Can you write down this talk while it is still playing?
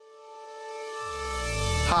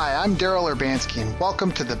Hi, I'm Daryl Urbanski, and welcome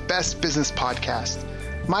to the Best Business Podcast.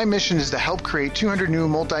 My mission is to help create 200 new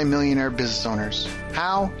multi-millionaire business owners.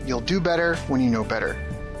 How? You'll do better when you know better.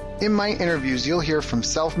 In my interviews, you'll hear from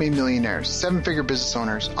self-made millionaires, seven-figure business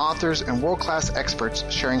owners, authors, and world-class experts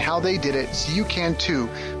sharing how they did it so you can too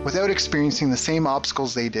without experiencing the same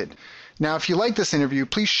obstacles they did. Now, if you like this interview,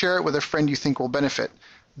 please share it with a friend you think will benefit.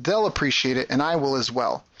 They'll appreciate it, and I will as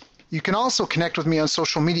well. You can also connect with me on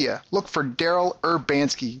social media. Look for Daryl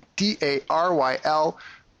Urbanski, D-A-R-Y-L,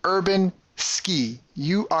 Urban Ski,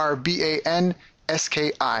 U-R-B-A-N-S-K-I,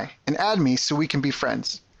 and add me so we can be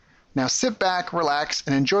friends. Now sit back, relax,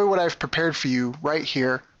 and enjoy what I've prepared for you right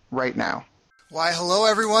here, right now. Why, hello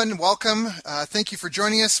everyone. Welcome. Thank you for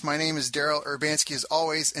joining us. My name is Daryl Urbanski as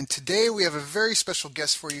always, and today we have a very special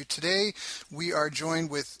guest for you. Today we are joined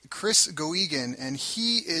with Chris Goegan, and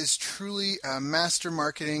he is truly a master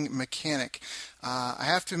marketing mechanic. I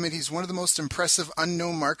have to admit he's one of the most impressive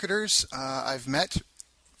unknown marketers I've met.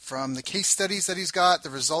 From the case studies that he's got, the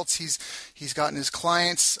results he's gotten his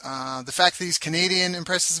clients, the fact that he's Canadian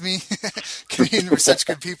impresses me. Canadian are such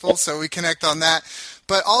good people, so we connect on that.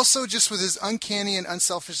 But also just with his uncanny and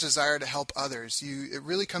unselfish desire to help others. It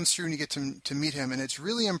really comes through when you get to meet him, and it's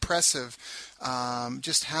really impressive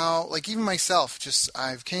just how, like even myself,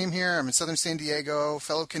 I've came here, I'm in Southern San Diego,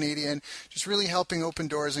 fellow Canadian, just really helping open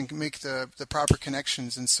doors and make the proper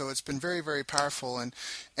connections. And so it's been very, very powerful.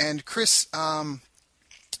 And Chris,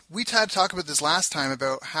 we had to talk about this last time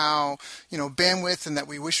about how, bandwidth and that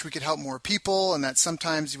we wish we could help more people and that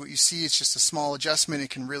sometimes what you see is just a small adjustment. It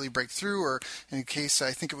can really break through, or in case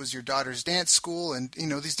I think it was your daughter's dance school and,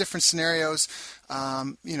 these different scenarios,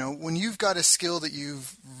 when you've got a skill that you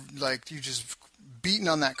just beaten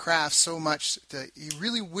on that craft so much that you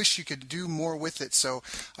really wish you could do more with it. So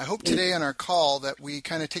I hope today on our call that we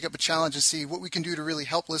kind of take up a challenge and see what we can do to really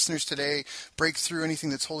help listeners today break through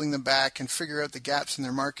anything that's holding them back and figure out the gaps in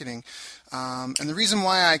their marketing. And the reason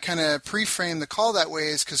why I kind of pre-frame the call that way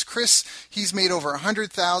is because Chris, he's made over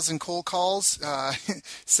 100,000 cold calls,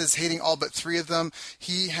 says hating all but 3 of them.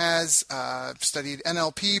 He has studied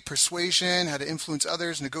NLP, persuasion, how to influence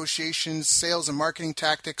others, negotiations, sales and marketing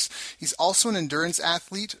tactics. He's also an endurance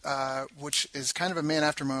athlete, which is kind of a man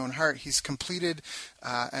after my own heart. He's completed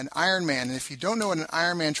an Ironman, and if you don't know what an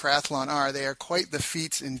Ironman triathlon are, they are quite the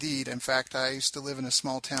feat indeed. In fact, I used to live in a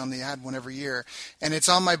small town. They had one every year, and it's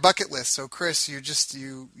on my bucket list. So Chris, you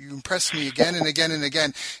impress me again and again and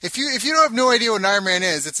again. If you don't have no idea what an Ironman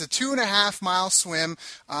is, it's a 2.5 mile swim,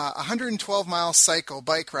 112 mile cycle,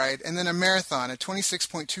 bike ride, and then a marathon, a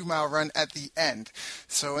 26.2 mile run at the end.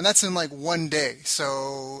 So, and that's in like one day.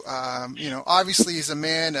 So, obviously he's a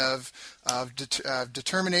man of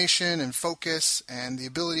determination and focus and the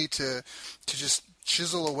ability to just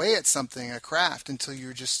chisel away at something, a craft, until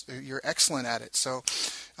you're excellent at it. So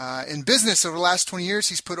in business over the last 20 years,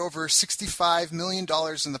 he's put over $65 million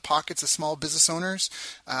in the pockets of small business owners.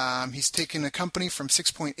 He's taken a company from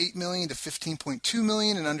 $6.8 million to $15.2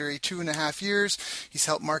 million in under 2.5 years. He's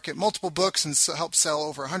helped market multiple books and helped sell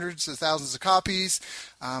over hundreds of thousands of copies.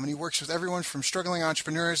 And he works with everyone from struggling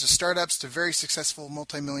entrepreneurs to startups to very successful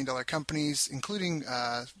multi-million-dollar companies, including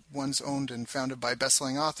ones owned and founded by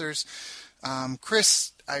best-selling authors.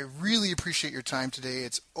 Chris, I really appreciate your time today.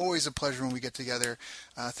 It's always a pleasure when we get together.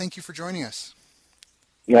 Thank you for joining us.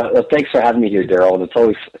 Yeah, thanks for having me here, Daryl. And it's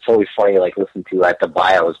always funny, listen to at the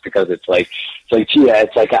bios because it's like,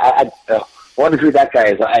 I wonder who that guy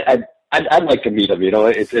is. I'd like to meet him.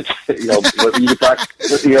 It's you can talk.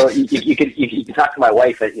 You can talk to my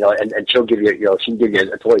wife, and she'll give you, she can give you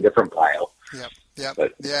a totally different bio. Yep.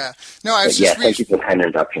 But, yeah. No, thank you for the kind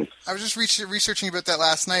introduction. I was just researching about that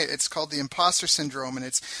last night. It's called the imposter syndrome, and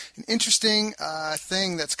it's an interesting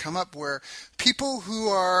thing that's come up where people who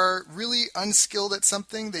are really unskilled at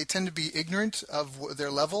something, they tend to be ignorant of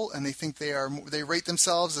their level, and they think they rate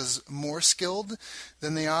themselves as more skilled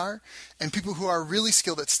than they are. And people who are really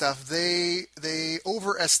skilled at stuff, they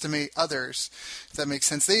overestimate others, if that makes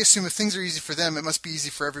sense. They assume if things are easy for them, it must be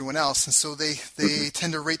easy for everyone else, and so they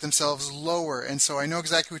tend to rate themselves lower. And so I know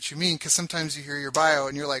exactly what you mean, because sometimes you hear your bio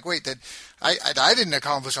and you're like, wait, I didn't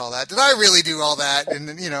accomplish all that. Did I really do all that? And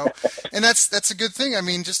and that's a good thing. I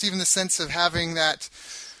mean, just even the sense of having that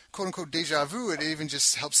quote unquote deja vu, it even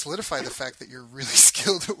just helps solidify the fact that you're really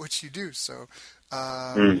skilled at what you do. So,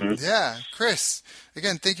 yeah, Chris,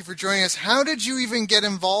 again, thank you for joining us. How did you even get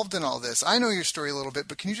involved in all this? I know your story a little bit,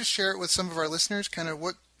 but can you just share it with some of our listeners? Kind of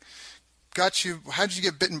what got you, how did you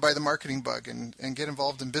get bitten by the marketing bug and get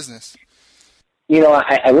involved in business?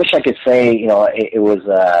 I wish I could say, it was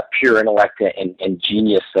pure intellect and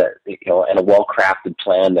genius, and a well-crafted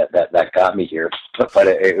plan that got me here. But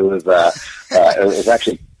it was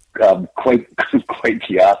actually quite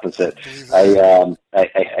the opposite.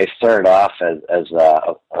 I started off as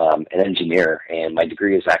an engineer, and my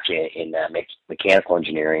degree is actually in mechanical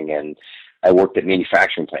engineering, and I worked at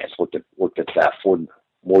manufacturing plants. Worked at Ford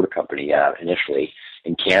Motor Company initially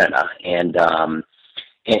in Canada, and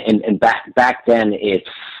back then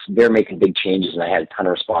they're making big changes, and I had a ton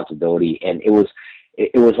of responsibility, and it was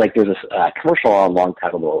like there's this commercial on a long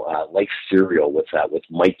time ago, like cereal with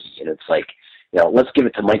Mikey, and it's like, let's give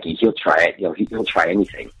it to Mikey, he'll try it, he'll try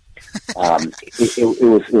anything. It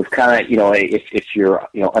was kind of, if you're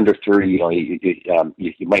under 30,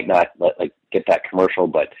 you might not get that commercial,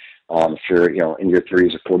 but if you're in your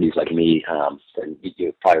 30s or 40s like me, then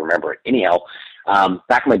you probably remember it. Anyhow,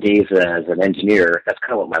 back in my days as an engineer, that's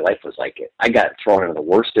kind of what my life was like. I got thrown into the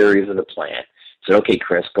worst areas of the plant. Said, "Okay,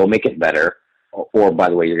 Chris, go make it better, or by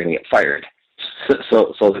the way, you're going to get fired."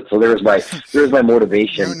 So there's my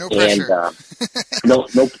motivation, no pressure. And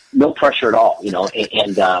no pressure at all, and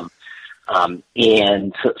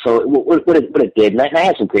so what it did, and I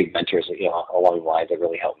had some great mentors, along the lines that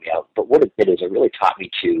really helped me out. But what it did is it really taught me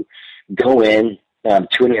to go in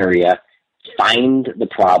to an area, find the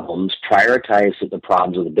problems, prioritize the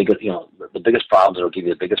problems of the biggest problems that will give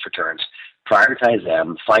you the biggest returns, prioritize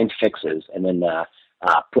them, find fixes, and then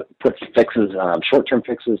put fixes, short-term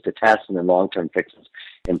fixes to test, and then long-term fixes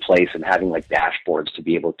in place, and having like dashboards to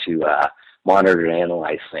be able to monitor and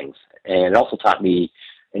analyze things. And it also taught me,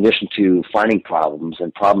 in addition to finding problems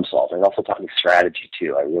and problem solving, it also taught me strategy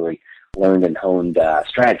too. I really learned and honed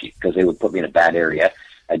strategy, because they would put me in a bad area,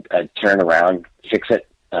 I'd turn around, fix it,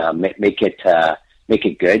 make it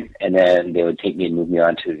good, and then they would take me and move me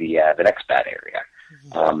on to the next bad area.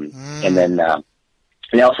 And then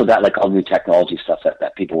and I also got like all new technology stuff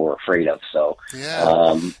that people were afraid of. So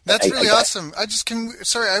yeah, that's really awesome. I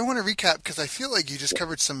want to recap, because I feel like you just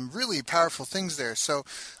covered some really powerful things there. So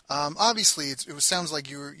obviously it sounds like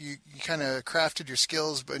you kind of crafted your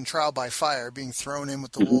skills, but in trial by fire, being thrown in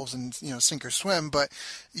with the wolves and sink or swim. But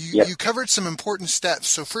you covered some important steps.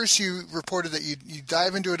 So first you reported that you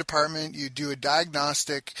dive into a department, you do a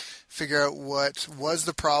diagnostic, figure out what was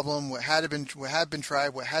the problem, what had been tried,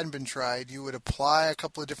 what hadn't been tried. You would apply a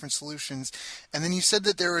couple of different solutions, and then you said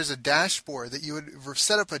that there was a dashboard, that you would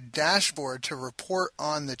set up a dashboard to report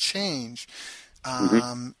on the change.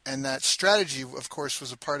 And that strategy, of course,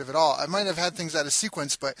 was a part of it all. I might have had things out of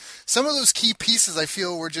sequence, but some of those key pieces I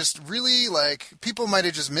feel were just really like, people might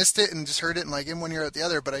have just missed it and just heard it and like in one ear out the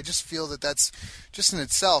other, but I just feel that that's just in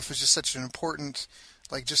itself is just such an important,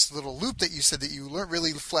 like just a little loop that you said that you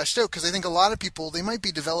really fleshed out, because I think a lot of people, they might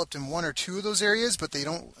be developed in one or two of those areas, but they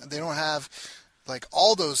don't have like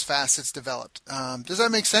all those facets developed. Does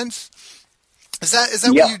that make sense? Is that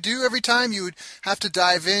what you do every time? You would have to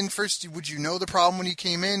dive in first. Would you know the problem when you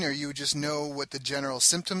came in, or you would just know what the general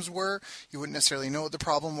symptoms were? You wouldn't necessarily know what the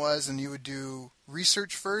problem was, and you would do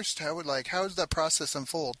research first. How would that process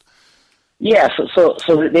unfold? Yeah, so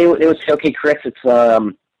they would say, "Okay, Chris, it's we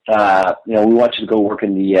want you to go work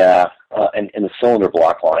in the in the cylinder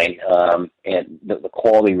block line, and the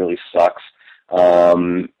quality really sucks.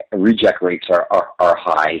 Reject rates are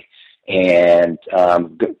high." And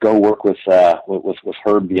go work with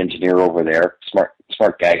Herb, the engineer over there, smart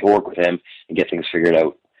guy. Go work with him and get things figured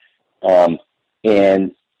out. And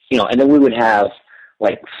then we would have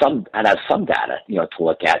some data to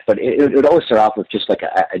look at, but it would always start off with just like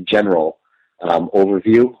a general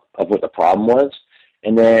overview of what the problem was,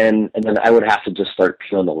 and then I would have to just start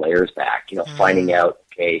peeling the layers back, finding out,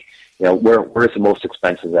 okay, where's the most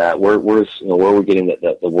expensive at, where we're getting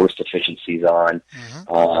the worst efficiencies on.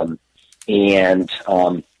 And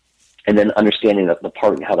then understanding the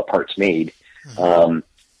part and how the part's made, and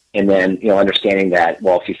then understanding that,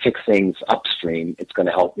 well, if you fix things upstream, it's going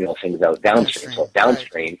to help things out downstream. So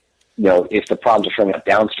downstream, if the problems are showing up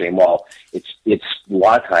downstream, well, it's a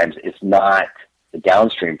lot of times it's not the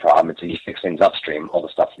downstream problem. It's when you fix things upstream, all the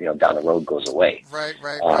stuff down the road goes away. Right.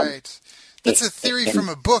 That's a theory from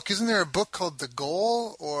a book. Isn't there a book called The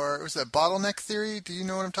Goal, or was that Bottleneck Theory? Do you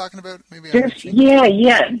know what I'm talking about? Maybe.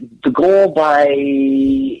 The Goal by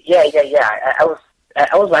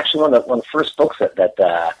I was actually one of the first books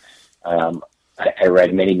that I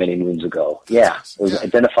read many moons ago. Yeah, it was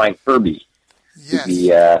identifying Herbie,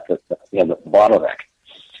 the bottleneck.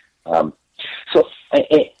 So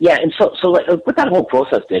what that whole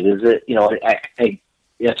process did is that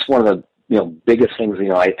it's one of the biggest things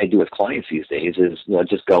I do with clients these days is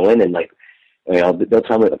just go in and they'll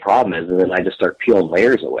tell me what the problem is, and then I just start peeling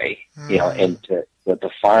layers away, and to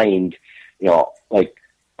find, like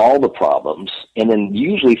all the problems, and then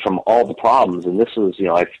usually from all the problems, and this was,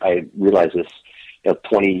 I realized this,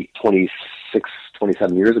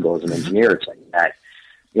 27 years ago as an engineer, it's like that,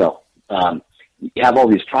 you have all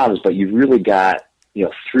these problems, but you've really got,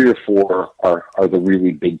 3 or 4 are the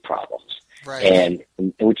really big problems. Right. And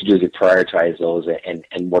what you do is you prioritize those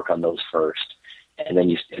and work on those first. And then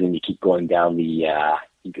you keep going down you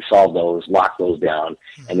can solve those, lock those down,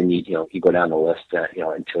 and then you go down the list,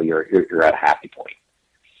 until you're at a happy point.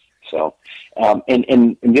 So,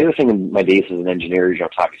 and the other thing in my days as an engineer is,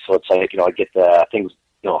 talking, so it's like, I get the things,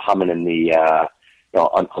 humming in the,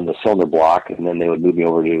 on the cylinder block, and then they would move me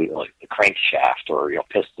over to like the crankshaft or,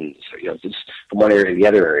 pistons, or, just from one area to the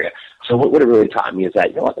other area. So what it really taught me is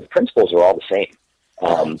that, the principles are all the same,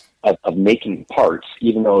 of making parts,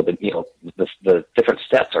 even though the different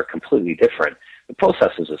steps are completely different. The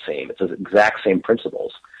process is the same. It's the exact same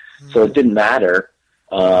principles. So it didn't matter,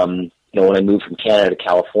 when I moved from Canada to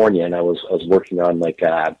California, and I was working on like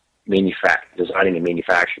designing and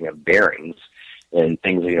manufacturing of bearings and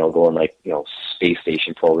things, going like, space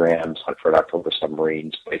station programs, Hunt for October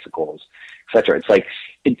submarines, bicycles, etc. It's like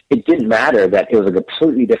it didn't matter that it was a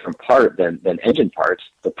completely different part than engine parts.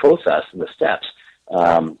 The process and the steps,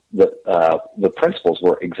 the principles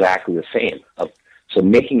were exactly the same. So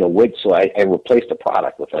making a widget, so I replaced the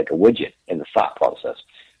product with like a widget, and the thought process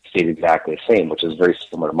stayed exactly the same, which is very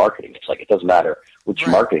similar to marketing. It's like it doesn't matter which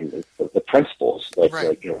marketing, the principles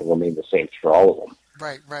remain the same for all of them.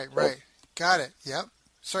 Right. Got it. Yep.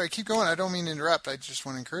 Sorry, keep going. I don't mean to interrupt. I just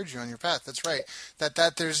want to encourage you on your path. That's right.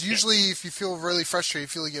 That there's usually, if you feel really frustrated, you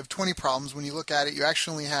feel like you have 20 problems. When you look at it, you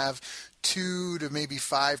actually only have 2 to maybe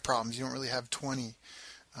 5 problems. You don't really have 20.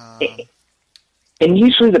 And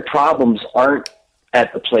usually the problems aren't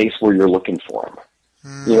at the place where you're looking for them.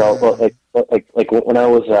 Like when I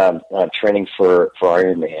was training for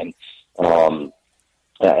Ironman, I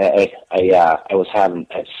was having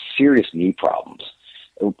serious knee problems.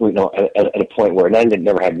 At a point where, and I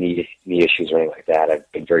never had knee issues or anything like that.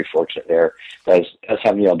 I've been very fortunate there. But I was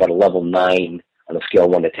having, about a level 9 on a scale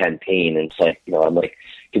of 1 to 10 pain, and it's like, I'm like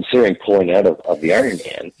considering pulling out of the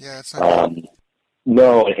Ironman. Yeah, it's not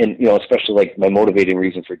no, and especially like my motivating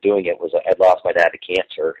reason for doing it was I'd lost my dad to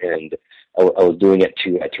cancer, and I was doing it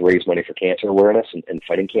to raise money for cancer awareness and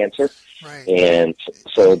fighting cancer. Right. And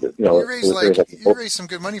so you raised some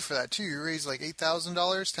good money for that too. You raised like $8,000,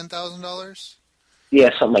 $10,000. Yeah,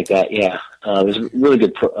 something like that. Yeah, it was a really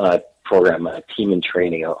good program, Team in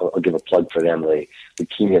Training. I'll give a plug for them. The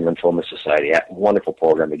Leukemia and Lymphoma Society, wonderful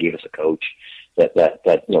program. They gave us a coach that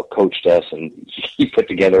coached us, and he put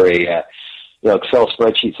together a Excel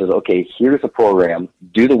spreadsheet. Says, okay, here's the program.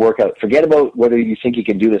 Do the workout. Forget about whether you think you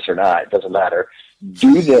can do this or not. It doesn't matter.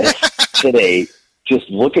 Do this today. Just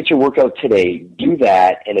look at your workout today. Do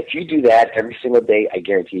that, and if you do that every single day, I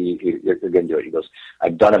guarantee you're going to do it. He goes,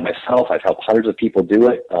 I've done it myself. I've helped hundreds of people do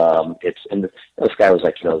it. This guy was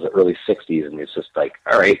like, the early 60s, and it's just like,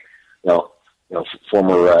 all right,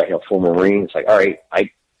 former Marine. It's like, all right,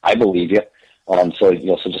 I believe you. So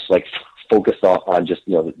just like focus on just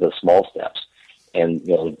the small steps, and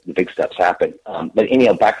the big steps happen. But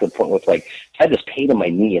anyhow, back to the point with like I had this pain in my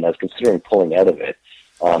knee, and I was considering pulling out of it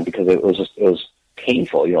because it was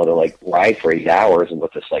painful, to like ride for 8 hours and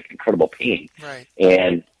with this like incredible pain. Right.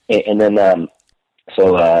 And then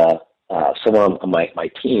someone on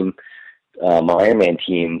my team, my Ironman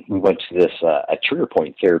team, we went to this a trigger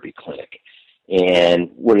point therapy clinic.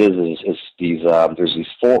 And what it is these there's these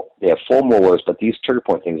 4 molars, but these trigger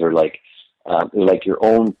point things are like they're like your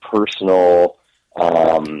own personal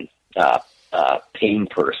pain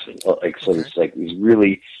person. Like so, it's like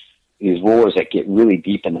these rollers that get really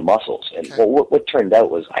deep in the muscles. And what turned out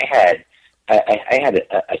was I had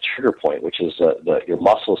a trigger point, which is your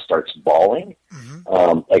muscle starts balling,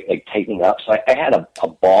 like tightening up. So I had a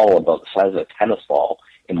ball about the size of a tennis ball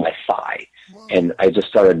in my thigh. Whoa. And I just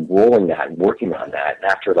started rolling that and working on that. And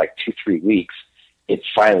after like 2-3 weeks, it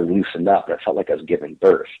finally loosened up, and I felt like I was giving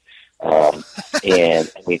birth.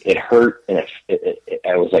 And I mean, it hurt, and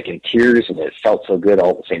I was like in tears, and it felt so good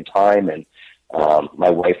all at the same time. And my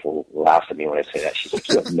wife will laugh at me when I say that. She's like,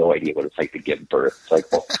 you have no idea what it's like to give birth. It's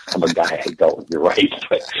like, well, I'm a guy, I don't. You're right,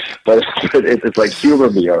 but it's like humor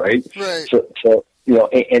me, all right? Right. So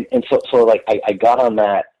so like I got on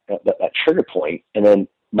that trigger point, and then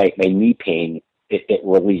my knee pain it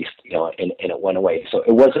released, and it went away. So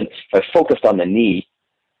it wasn't, if I focused on the knee,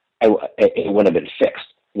 it wouldn't have been fixed.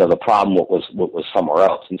 The problem was somewhere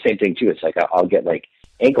else. And same thing too. It's like I'll get like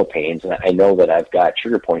ankle pains, and I know that I've got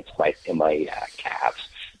trigger points in my calves.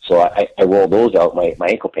 So I roll those out, my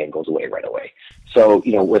ankle pain goes away right away. So,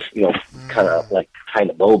 with, kind of like kind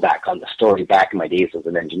of low back on the story, back in my days as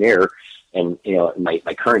an engineer and,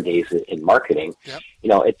 my current days in marketing, Yep.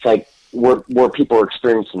 It's like where people are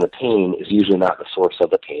experiencing the pain is usually not the source of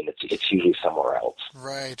the pain. It's usually somewhere else.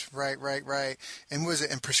 Right. And was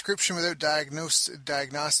it, and prescription without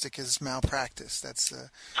diagnostic is malpractice. That's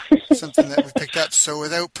something that we picked up. So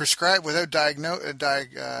without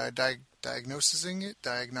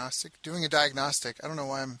doing a diagnostic. I don't know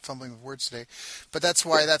why I'm fumbling with words today, but that's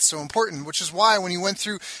why that's so important, which is why when you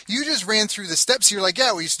just ran through the steps, you're like,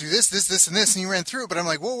 yeah, we used to do this, and this, and you ran through it. But I'm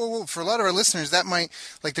like, whoa. For a lot of our listeners, that might,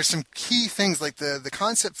 like, there's some key things, like the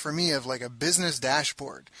concept for me of like a business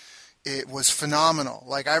dashboard. It was phenomenal.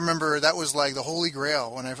 Like, I remember that was like the holy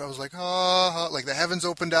grail when I was like, like the heavens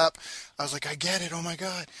opened up. I was like, I get it. Oh my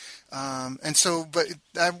God. And so, but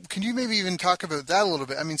can you maybe even talk about that a little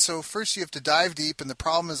bit? I mean, so first you have to dive deep, and the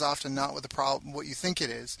problem is often not what you think it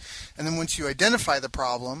is. And then once you identify the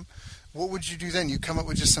problem, what would you do then? You come up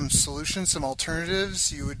with just some solutions, some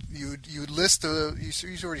alternatives. You would list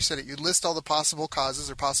you already said it. You'd list all the possible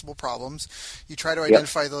causes or possible problems. You try to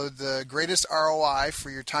identify the greatest ROI for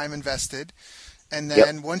your time invested. And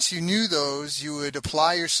then once you knew those, you would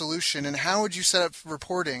apply your solution. And how would you set up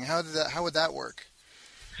reporting? How would that work?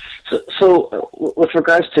 So with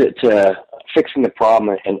regards to fixing the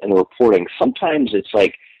problem and reporting, sometimes it's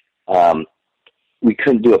like we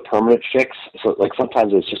couldn't do a permanent fix. So like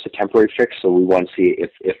sometimes it's just a temporary fix. So we want to see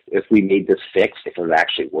if we made this fix, if it would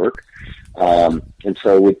actually work. And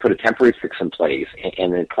so we put a temporary fix in place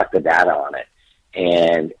and then collect the data on it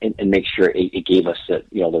and make sure it gave us the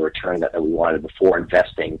return that we wanted before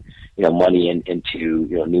investing, money into,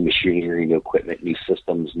 new machinery, new equipment, new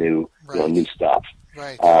systems, new stuff.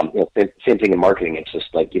 Right. Same thing in marketing. It's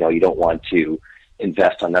just like, you don't want to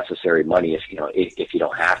invest unnecessary money if you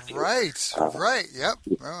don't have to. Right. Right. Yep.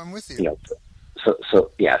 Well, I'm with you.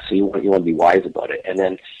 So you want to be wise about it, and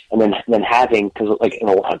then having, because like a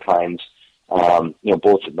lot of times,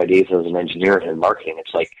 both my days as an engineer and in marketing,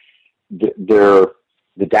 it's like the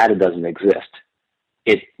data doesn't exist.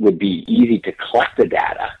 It would be easy to collect the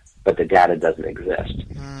data, but the data doesn't exist.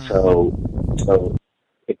 So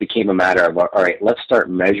it became a matter of, all right, let's start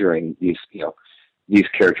measuring these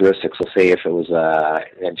characteristics. So say if it was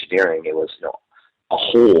engineering, it was a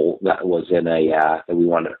hole that was in that we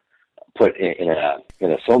want to put in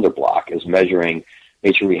a cylinder block is measuring,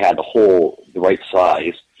 make sure we had the hole the right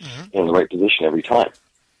size in the right position every time,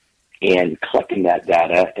 and collecting that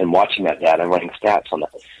data and watching that data and running stats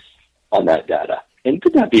on that data. And it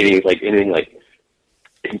could not be anything like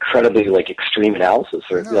incredibly like extreme analysis,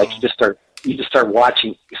 or like you just start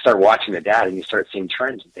watching the data and you start seeing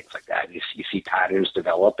trends and things like that. You see patterns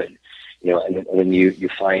develop, and and then you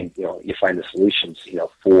find the solutions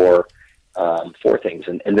for things,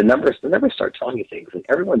 and the numbers start telling you things. And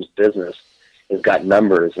everyone's business has got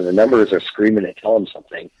numbers, and the numbers are screaming and telling them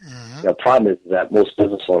something. The problem is that most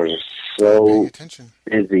business owners are so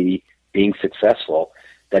busy being successful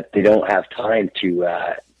that they don't have time to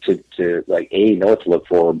like A, know what to look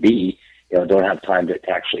for, or B, don't have time to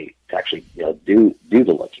actually do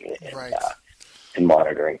the looking and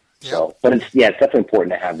monitoring. Yep. So, but it's definitely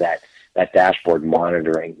important to have that dashboard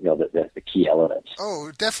monitoring, the key elements.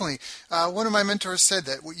 Oh, definitely. One of my mentors said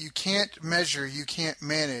that what you can't measure, you can't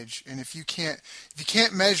manage, and if you can't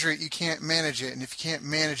measure it, you can't manage it, and if you can't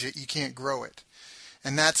manage it, you can't grow it.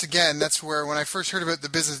 And that's where, when I first heard about the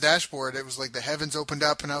business dashboard, it was like the heavens opened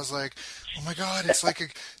up, and I was like, oh my God, it's like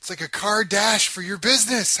a car dash for your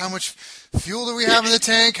business. How much fuel do we have in the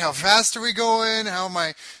tank? How fast are we going?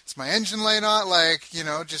 Is my engine light on?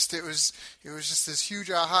 It was just this huge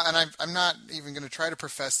aha. And I'm not even going to try to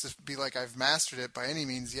profess to be like I've mastered it by any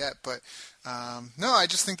means yet, but no, I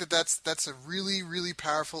just think that's a really, really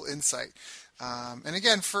powerful insight. And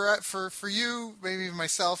again, for you, maybe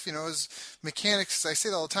myself, as mechanics, I say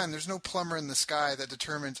that all the time, there's no plumber in the sky that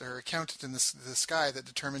determines, or accountant in the sky that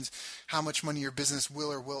determines how much money your business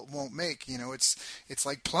will or won't make. It's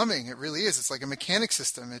like plumbing. It really is. It's like a mechanic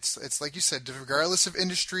system. It's like you said, regardless of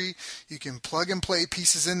industry, you can plug and play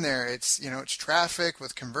pieces in there. It's traffic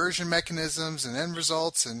with conversion mechanisms and end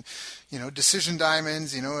results and, decision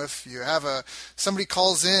diamonds. If you have somebody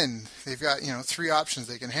calls in, they've got, 3 options.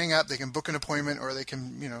 They can hang up, they can book an appointment, or they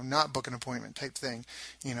can, not book an appointment type thing,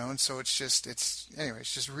 and so it's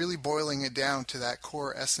just really boiling it down to that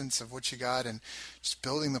core essence of what you got and just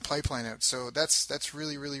building the pipeline out. So that's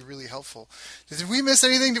really, really, really helpful. Did we miss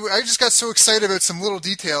anything? I just got so excited about some little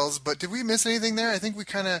details, but did we miss anything there? I think we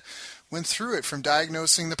kind of went through it from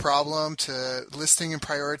diagnosing the problem to listing and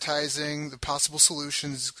prioritizing the possible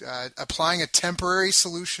solutions, applying a temporary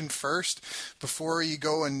solution first before you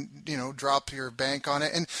go and, drop your bank on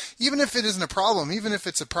it. And even if it isn't a problem, even if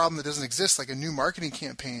it's a problem that doesn't exist, like a new marketing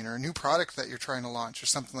campaign or a new product that you're trying to launch or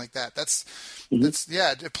something like that, that's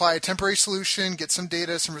apply a temporary solution, get some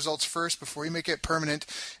data, some results first before you make it permanent,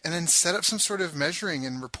 and then set up some sort of measuring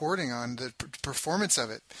and reporting on the performance of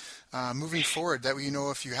it. Moving forward, that way you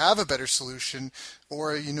know if you have a better solution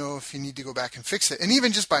or if you need to go back and fix it. And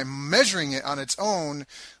even just by measuring it on its own,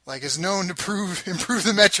 like is known to improve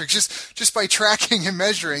the metrics. Just by tracking and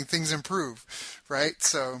measuring, things improve, right?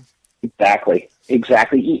 So exactly.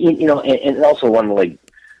 And also want to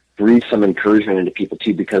breathe some encouragement into people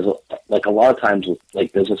too, because a lot of times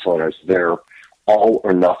with business owners, they're all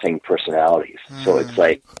or nothing personalities. So it's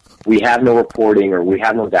like we have no reporting or we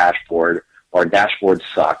have no dashboard, or our dashboard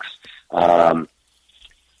sucks.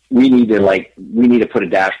 We need to put a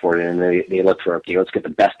dashboard in, and they look for, okay, let's get the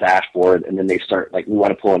best dashboard. And then they start we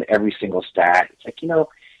want to pull in every single stat. It's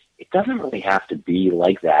it doesn't really have to be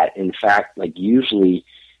like that. In fact, usually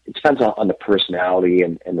it depends on the personality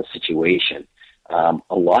and the situation.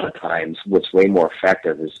 A lot of times what's way more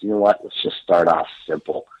effective is, let's just start off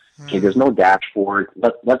simple. Okay, there's no dashboard.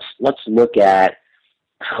 Let's look at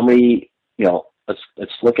how many,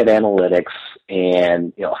 let's look at analytics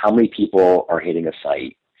and, how many people are hitting a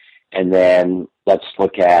site. And then let's go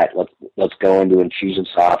into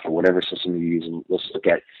Infusionsoft or whatever system you're using. Let's look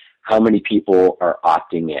at how many people are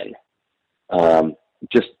opting in.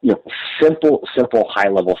 Just, simple high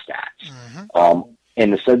level stats.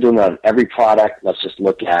 And instead of doing that on every product, let's just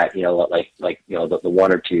look at, the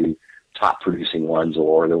one or two top producing ones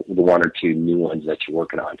or the one or two new ones that you're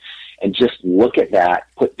working on. And just look at that,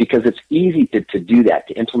 because it's easy to do that,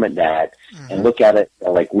 to implement that and look at it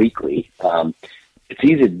weekly. It's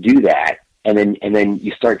easy to do that. And then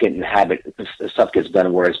you start getting the habit, the stuff gets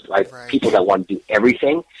done. Whereas people that want to do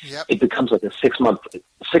everything, it becomes like a 6 month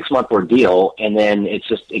ordeal. And then it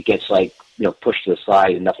gets pushed to the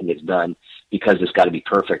side and nothing gets done, because it's got to be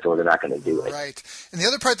perfect or they're not going to do it. Right. And the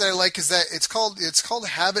other part that I like is that it's called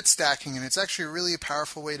habit stacking, and it's actually a really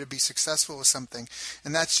powerful way to be successful with something.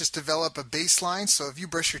 And that's just develop a baseline. So if you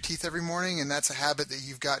brush your teeth every morning and that's a habit that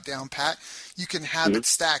you've got down pat, you can habit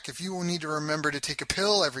stack. If you will need to remember to take a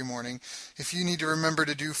pill every morning, if you need to remember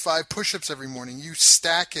to do 5 push-ups every morning, you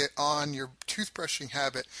stack it on your toothbrushing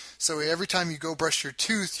habit. So every time you go brush your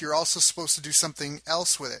tooth, you're also supposed to do something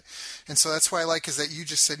else with it. And so that's why I like is that you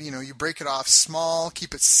just said, you break it off small,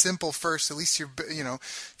 keep it simple first. At least if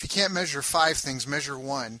you can't measure 5 things, measure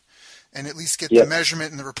 1. And at least get the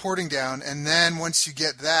measurement and the reporting down. And then once you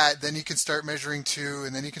get that, then you can start measuring 2,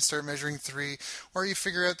 and then you can start measuring 3, or you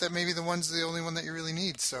figure out that maybe the one's the only one that you really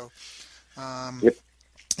need. So, the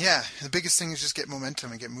biggest thing is just get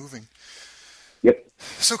momentum and get moving. Yep.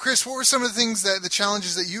 So, Chris, what were some of the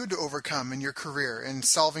challenges that you had to overcome in your career in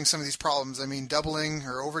solving some of these problems? I mean, doubling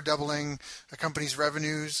or over doubling a company's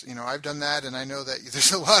revenues. I've done that, and I know that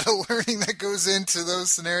there's a lot of learning that goes into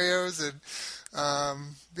those scenarios. And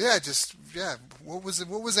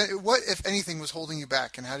what if anything was holding you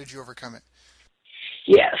back, and how did you overcome it?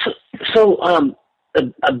 Yeah. So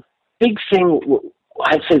a big thing,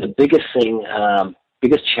 I'd say the biggest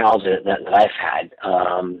challenge that I've had,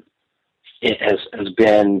 it has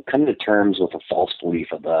been coming to terms with a false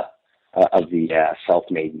belief of the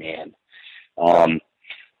self-made man.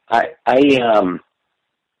 As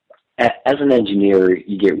an engineer,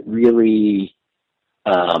 you get really,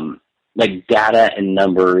 data and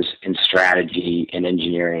numbers and strategy and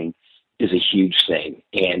engineering is a huge thing,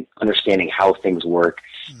 and understanding how things work,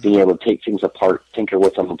 being able to take things apart, tinker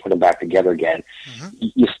with them, and put them back together again.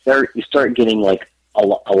 You start getting a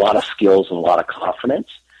lot of skills and a lot of confidence,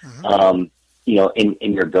 in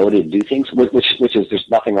your ability to do things, which is, there's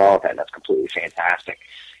nothing wrong with that. That's completely fantastic.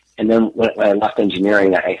 And then when I left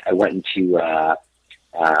engineering, I went into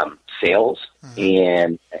sales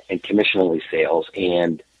and commission-only sales,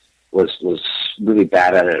 and was really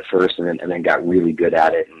bad at it at first, and then got really good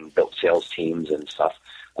at it and built sales teams and stuff.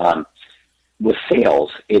 With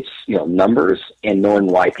sales, it's numbers and knowing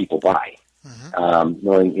why people buy,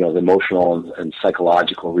 knowing the emotional and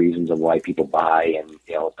psychological reasons of why people buy, and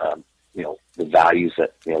the values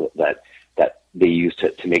that that they use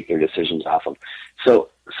to make their decisions off of. So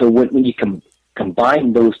when you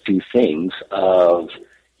combine those two things of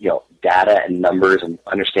data and numbers and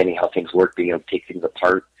understanding how things work, being able to take things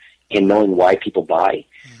apart, and knowing why people buy,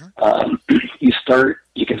 you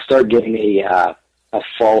can start getting a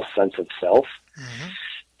false sense of self.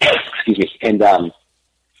 Excuse me, and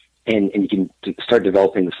you can start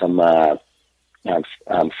developing some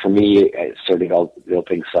For me, I started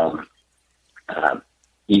developing some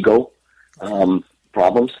ego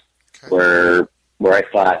problems where I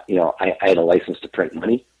thought, I had a license to print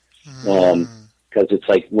money. Because it's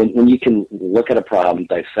like when you can look at a problem,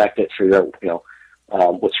 dissect it, figure out,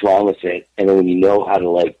 what's wrong with it, and then when you know how to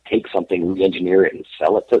like take something, re-engineer it, and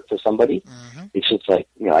sell it to somebody, it's just like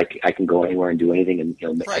I can go anywhere and do anything, and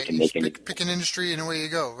right. I can make anything. Pick an industry and away you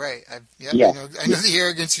go. Right. I know the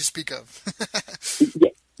arrogance you speak of. So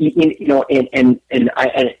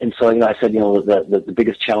I said, the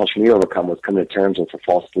biggest challenge for me to overcome was coming to terms with the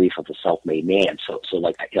false belief of the self-made man. So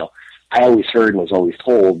like I always heard and was always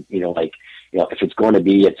told, if it's going to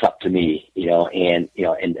be, it's up to me, and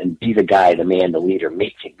be the guy, the man, the leader,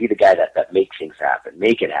 be the guy that makes things happen,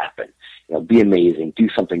 make it happen, be amazing, do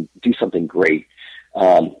something great.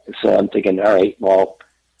 So I'm thinking, all right, well,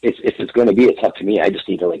 if it's going to be, it's up to me. I just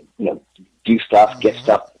need to do stuff, get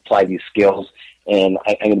stuff, apply these skills, and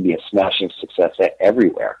I'm going to be a smashing success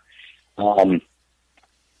everywhere. What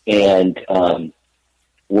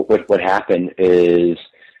happened is,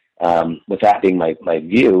 with that being my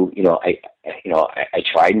view, I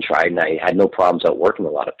tried and I had no problems outworking a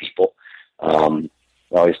lot of people. I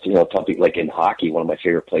always, tell people, like in hockey, one of my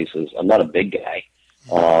favorite places, I'm not a big guy.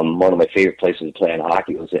 One of my favorite places to play in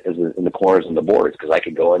hockey is in the corners and the boards, because I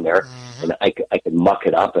could go in there and I could muck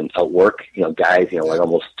it up and outwork, guys, like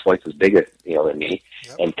almost twice as big as, than me,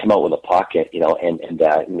 and come out with a puck and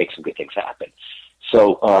make some good things happen.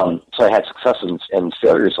 So I had successes and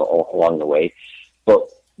failures along the way, but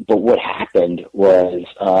what happened was,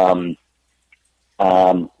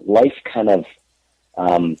 life kind of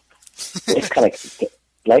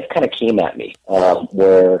came at me,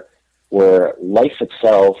 where life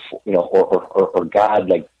itself, or God,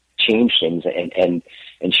 like, changed things and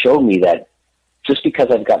showed me that just because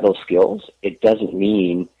I've got those skills, it doesn't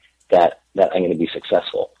mean that I'm going to be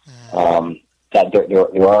successful. That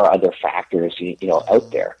there are other factors, out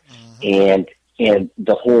there, and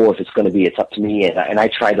the whole, if it's going to be, it's up to me. And I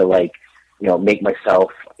try to make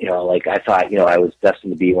myself, I thought, I was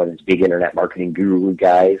destined to be one of these big internet marketing guru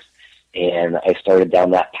guys. And I started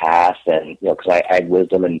down that path, and, because I had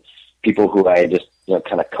wisdom and people who I just,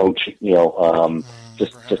 kind of coach,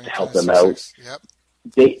 just to help them out. Yep.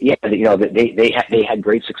 They had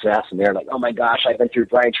great success, and they're like, oh my gosh, I've been through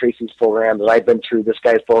Brian Tracy's programs, and I've been through this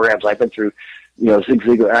guy's programs, I've been through, Zig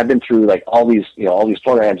Ziglar, I've been through like all these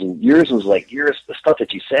programs, and yours was like, the stuff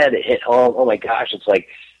that you said, it hit home. Oh my gosh, it's like,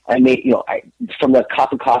 I made, from the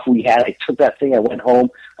cup of coffee we had, I took that thing, I went home,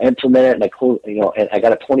 I implemented it, and and I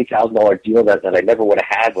got a $20,000 deal that I never would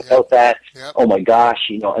have had without that. Yep. Oh my gosh,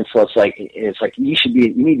 and so it's like you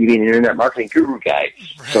need to be an internet marketing guru guy.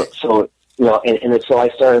 Right. So so I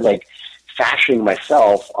started like fashioning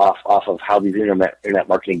myself off of how these internet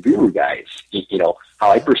marketing guru guys, how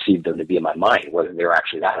I perceived them to be in my mind, whether they're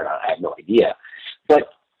actually that or not, I have no idea.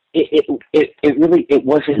 But it really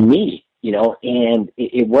wasn't me. And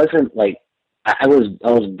it wasn't like I was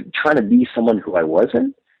trying to be someone who I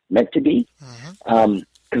wasn't meant to be.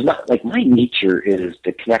 Because my nature is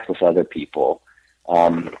to connect with other people,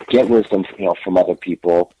 get wisdom, from other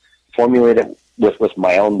people, formulate it with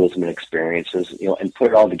my own wisdom and experiences, and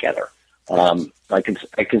put it all together. I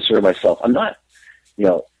consider myself, I'm not,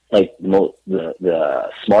 like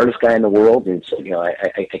the smartest guy in the world, and so I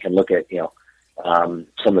can look at some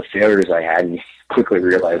of the failures I had and quickly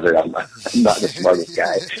realize that I'm not the smartest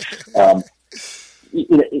guy. But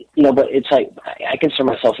it's like I consider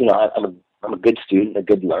myself, I'm a good student, a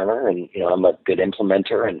good learner, and I'm a good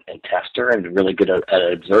implementer and tester, and really good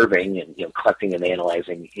at observing and collecting and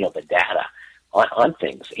analyzing the data on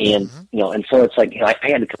things. And and so it's like I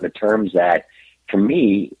had to come to terms that for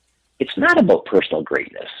me, it's not about personal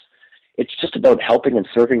greatness. It's just about helping and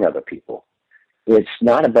serving other people. It's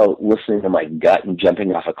not about listening to my gut and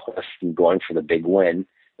jumping off a cliff and going for the big win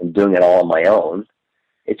and doing it all on my own.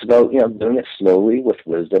 It's about, doing it slowly with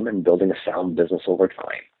wisdom and building a sound business over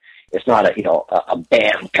time. It's not a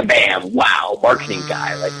bam, kabam, wow marketing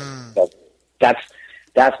guy. Like that's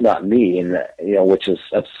not me. And,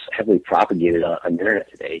 that's heavily propagated on the internet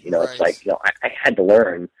today. Right. It's like, I had to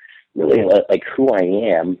learn really like who I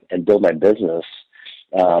am and build my business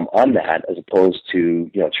on that, as opposed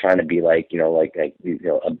to trying to be like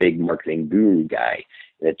a big marketing guru guy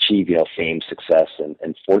and achieve fame, success,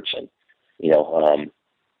 and fortune.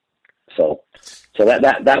 So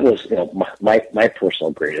that was my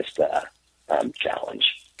personal greatest challenge.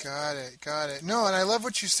 Got it. Got it. No, and I love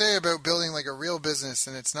what you say about building like a real business,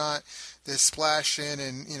 and it's not this splash in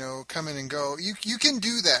and, come in and go. You can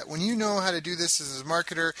do that. When you know how to do this as a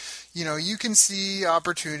marketer, you can see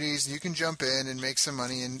opportunities, and you can jump in and make some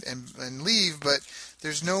money and leave, but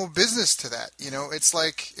there's no business to that. It's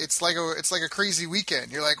like a crazy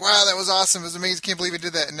weekend. You're like, wow, that was awesome. It was amazing. Can't believe I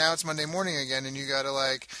did that. And now it's Monday morning again, and you got to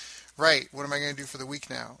right, what am I going to do for the week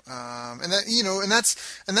now? And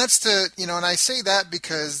that's to, and I say that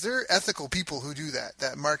because there are ethical people who do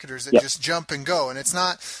that marketers that just jump and go. And it's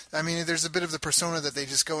not, there's a bit of the persona that they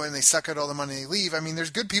just go in, they suck out all the money, they leave. There's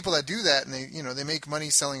good people that do that, and they make money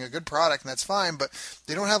selling a good product, and that's fine, but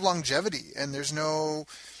they don't have longevity, and there's no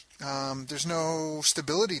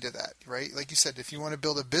stability to that, right? Like you said, if you want to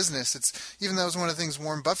build a business, even that was one of the things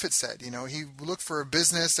Warren Buffett said, he looked for a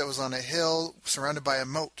business that was on a hill surrounded by a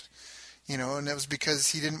moat. And that was because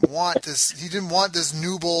he didn't want this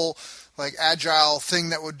noble, like agile thing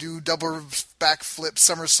that would do double backflip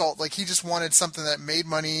somersault. Like he just wanted something that made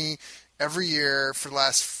money every year for the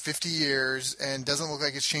last 50 years and doesn't look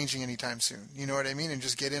like it's changing anytime soon. You know what I mean? And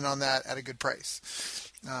just get in on that at a good price.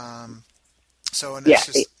 And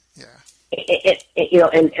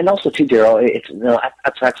also too, Daryl, it's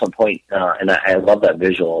that's an excellent point, and I love that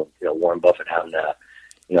visual. Warren Buffett having a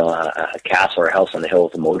castle or a house on the hill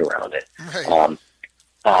with a moat around it. Right.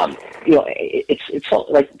 It's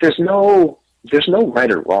like there's no right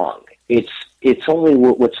or wrong. It's only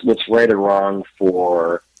what's right or wrong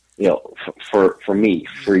for for me,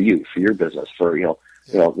 for you, for your business, for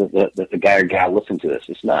the guy or gal listening to this.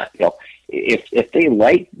 It's not if they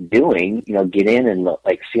like doing get in and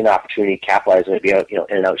see an opportunity, capitalize on it, be in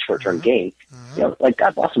and out short term gain.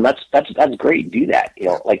 God bless them. That's great. Do that.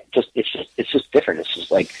 It's just different. It's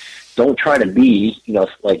just like don't try to be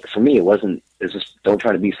for me it's just don't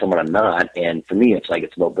try to be someone I'm not. And for me it's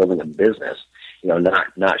about building a business.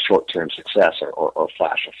 Not short term success or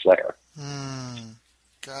flash or flare.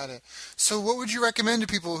 Got it. So what would you recommend to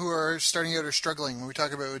people who are starting out or struggling when we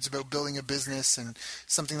talk about it's about building a business and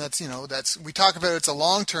something that's, we talk about it's a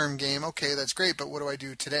long-term game. Okay, that's great, but what do I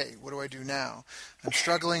do today? What do I do now? I'm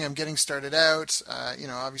struggling. I'm getting started out.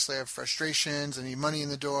 Obviously I have frustrations. I need money in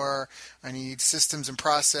the door. I need systems and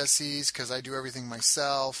processes because I do everything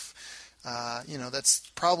myself. That's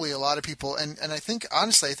probably a lot of people. And I think,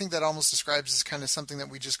 honestly, that almost describes as kind of something that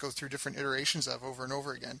we just go through different iterations of over and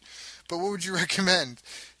over again. But what would you recommend?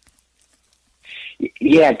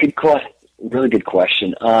 Yeah, really good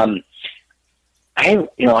question. I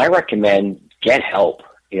recommend get help.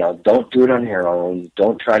 Don't do it on your own.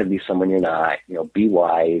 Don't try to be someone you're not. Be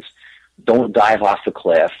wise. Don't dive off the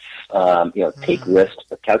cliff. Take risks,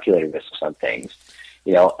 but calculated risks on things.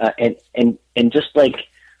 And just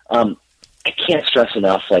I can't stress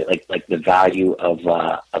enough like the value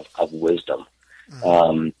of wisdom.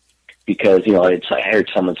 Because I heard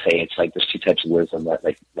someone say it's like there's two types of wisdom that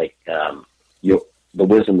the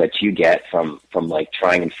wisdom that you get from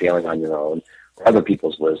trying and failing on your own, or other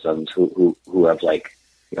people's wisdoms who have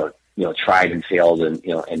tried and failed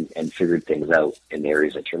and figured things out in the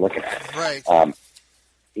areas that you're looking at. Right.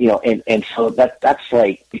 And so that's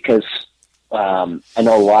because I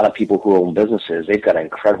know a lot of people who own businesses, they've got an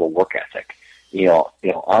incredible work ethic,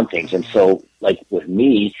 on things. And so with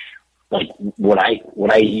me, what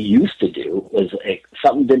I used to do was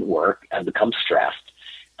something didn't work, I'd become stressed,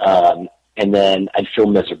 and then I'd feel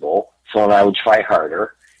miserable. So I would try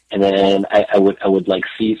harder, and then I would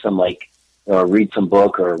see some read some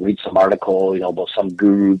book or read some article, about some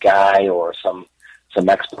guru guy or some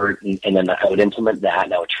expert, and then I would implement that,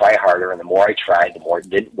 and I would try harder, and the more I tried, the more it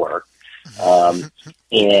didn't work.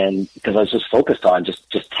 And because I was just focused on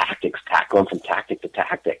just tactics, going from tactic to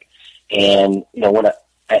tactic, and when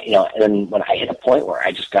I hit a point where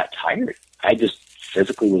I just got tired, I just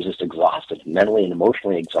physically was just exhausted, mentally and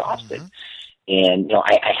emotionally exhausted. And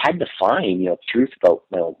I had to find truth about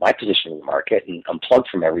my position in the market and unplug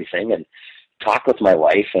from everything and talk with my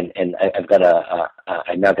wife. And I've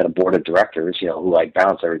now got a board of directors who I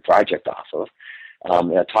bounce every project off of.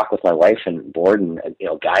 Talk with my wife and board, and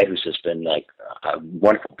a guy who's just been a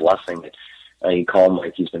wonderful blessing. You call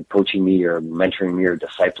him he's been coaching me or mentoring me or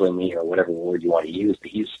discipling me or whatever word you want to use,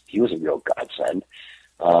 but he was a real godsend.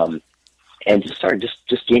 And just started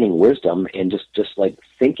just gaining wisdom and just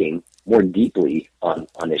thinking more deeply on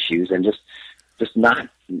issues, and just not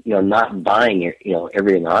buying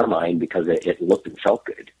everything online because it looked and felt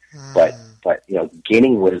good, but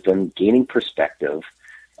gaining wisdom, gaining perspective,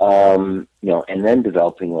 and then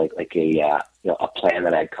developing a plan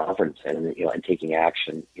that I had confidence in, and taking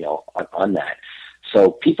action, on that. So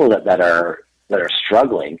people that are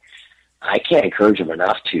struggling, I can't encourage them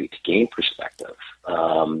enough to gain perspective,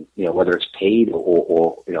 whether it's paid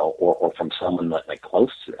or from someone like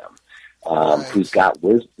close to them, Right. who's got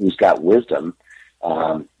wisdom,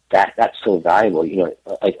 that's so valuable.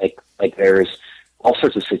 Like there's all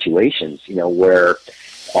sorts of situations, where,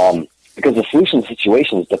 because the solution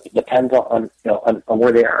situations depends on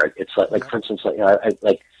where they are. It's like for instance,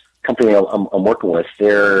 like company I'm working with,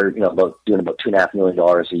 they're about doing about $2.5 million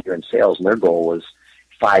a year in sales, and their goal was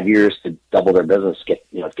 5 years to double their business, get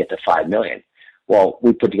to 5 million. Well,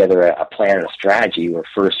 we put together a plan and a strategy where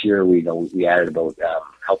first year we added about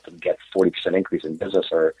helped them get 40% increase in business,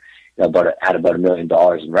 or about $1 million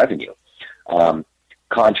in revenue.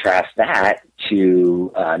 Contrast that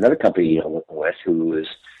to another company you're working with who is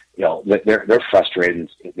they're frustrated.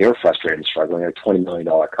 They were frustrated and struggling. They're a $20 million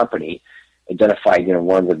company. Identified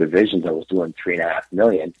one of the divisions that was doing $3.5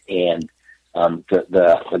 million, and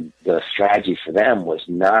the strategy for them was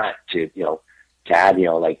not to add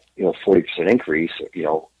 40% increase,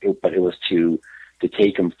 but it was to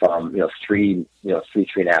take them from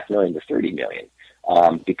 $3.5 million to 30 million,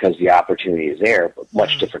 because the opportunity is there, but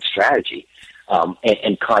much different strategy.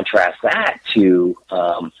 And contrast that to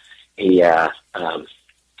a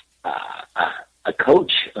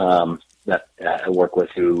coach that I work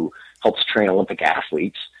with who helps train Olympic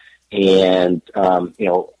athletes, and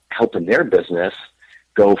helping their business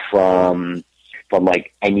go from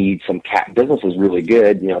like, I need some business is really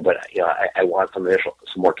good, but I want some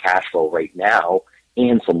more cash flow right now,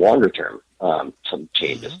 and some longer term some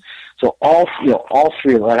changes. So all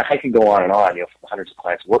three of them, I could go on and on. From hundreds of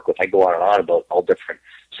clients I work with, I go on and on about all different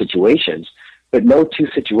situations, but no two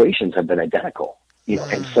situations have been identical.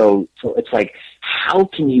 And so it's like, how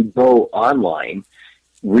can you go online,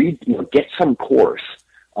 read, get some course,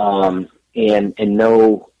 and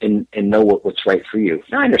know what's right for you.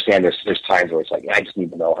 Now, I understand there's times where it's like, I just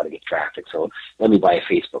need to know how to get traffic, so let me buy a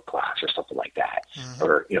Facebook class or something like that,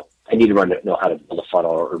 or I need to know how to build a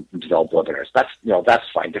funnel or develop webinars. That's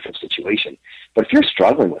fine, different situation. But if you're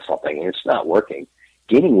struggling with something and it's not working,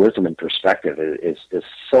 gaining wisdom and perspective is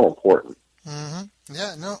so important.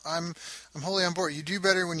 Yeah, no, I'm wholly on board. You do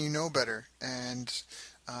better when you know better, and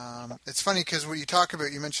it's funny because what you talk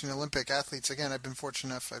about, you mentioned Olympic athletes. Again, I've been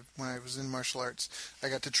fortunate enough, when I was in martial arts, I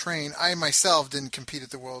got to train. I myself didn't compete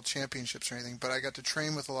at the World Championships or anything, but I got to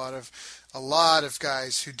train with a lot of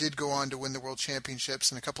guys who did go on to win the World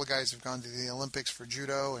Championships, and a couple of guys have gone to the Olympics for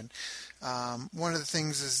judo. And one of the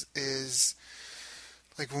things is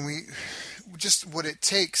like when we just what it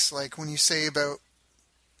takes, like when you say about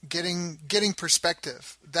getting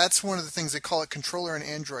perspective. That's one of the things they call it, controller and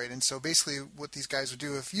android. And so basically what these guys would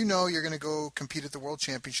do, if you're going to go compete at the World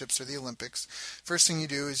Championships or the Olympics, first thing you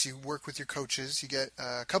do is you work with your coaches. You get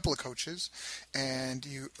a couple of coaches, and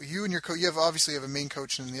you and your coach, you obviously have a main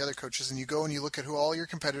coach and the other coaches, and you go and you look at who all your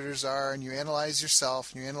competitors are, and you analyze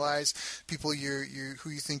yourself, and you analyze people who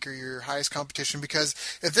you think are your highest competition, because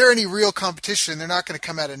if they're any real competition, they're not going to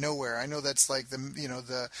come out of nowhere. I know that's like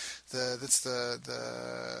the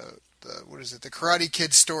what is it, the Karate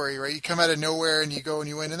Kid story, right? You come out of nowhere and you go and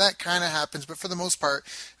you win, and that kind of happens, but for the most part,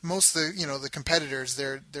 most of the competitors,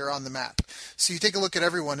 they're on the map. So you take a look at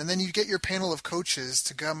everyone, and then you get your panel of coaches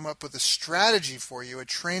to come up with a strategy for you, a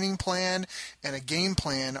training plan and a game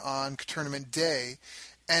plan on tournament day.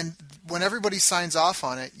 And when everybody signs off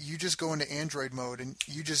on it, you just go into Android mode and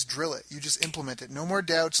you just drill it. You just implement it. No more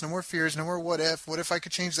doubts, no more fears, no more what if I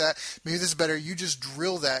could change that? Maybe this is better. You just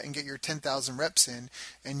drill that and get your 10,000 reps in,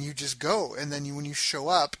 and you just go. And then when you show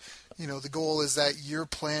up, the goal is that your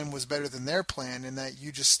plan was better than their plan, and that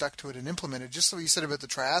you just stuck to it and implemented. Just what you said about the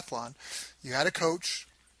triathlon. You had a coach.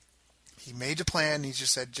 He made a plan. He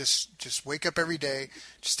just said, just wake up every day,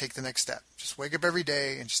 just take the next step. Just wake up every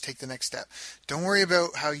day and just take the next step. Don't worry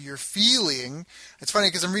about how you're feeling. It's funny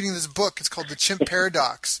because I'm reading this book. It's called The Chimp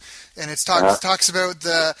Paradox, and it talks about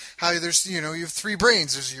how there's you have three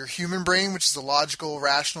brains. There's your human brain, which is the logical,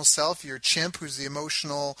 rational self. Your chimp, who's the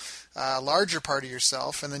emotional, larger part of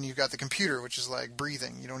yourself, and then you've got the computer, which is like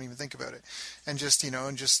breathing. You don't even think about it, and just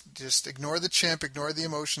ignore the chimp, ignore the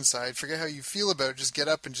emotion side, forget how you feel about it. Just get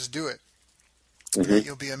up and just do it.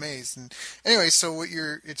 You'll be amazed. And anyway, so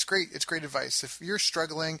it's great. It's great advice. If you're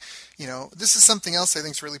struggling, this is something else I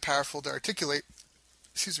think is really powerful to articulate.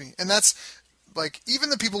 Excuse me. And that's like, even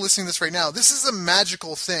the people listening to this right now, this is a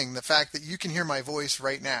magical thing, the fact that you can hear my voice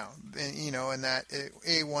right now. And, and that,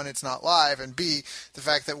 A, one, it's not live, and B, the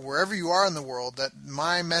fact that wherever you are in the world, that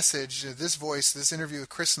my message, this voice, this interview with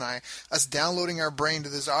Chris and I, us downloading our brain to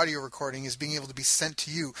this audio recording is being able to be sent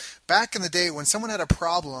to you. Back in the day, when someone had a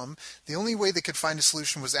problem, the only way they could find a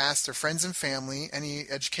solution was ask their friends and family, any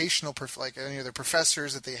educational, like any of their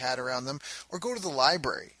professors that they had around them, or go to the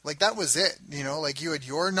library. Like, that was it. Like, you had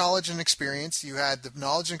your knowledge and experience, you had the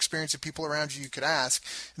knowledge and experience of people around you could ask,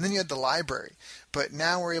 and then you had the library. But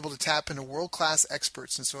now we're able to tap into world-class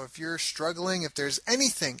experts. And so if you're struggling, if there's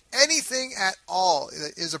anything at all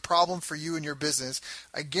that is a problem for you in your business,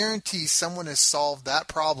 I guarantee someone has solved that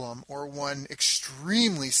problem or one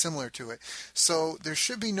extremely similar to it. So there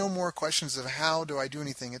should be no more questions of how do I do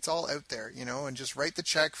anything. It's all out there, and just write the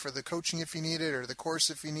check for the coaching if you need it, or the course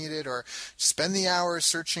if you need it, or spend the hours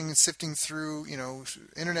searching and sifting through,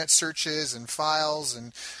 internet searches and files,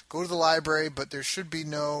 and go to the library. But there should be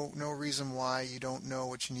no reason why you don't know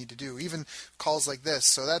what you need to do, even calls like this.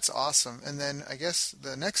 So that's awesome. And then I guess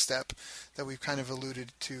the next step that we've kind of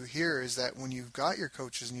alluded to here is that when you've got your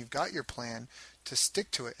coaches and you've got your plan, to stick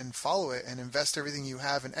to it and follow it and invest everything you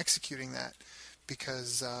have in executing that,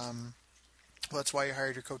 because that's why you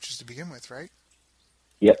hired your coaches to begin with, right?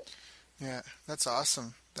 Yep. Yeah, that's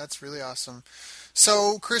awesome. That's really awesome.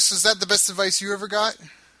 So, Chris, is that the best advice you ever got?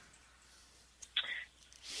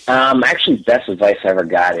 Actually, best advice I ever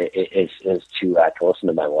got is to listen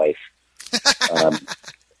to my wife,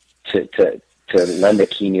 to lend a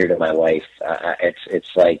keen ear to my wife.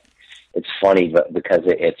 It's funny, but because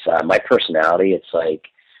it's my personality. It's like,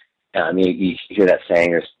 you hear that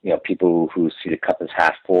saying. There's people who see the cup as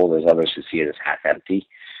half full. There's others who see it as half empty.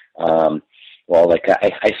 Well, like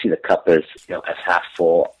I see the cup as as half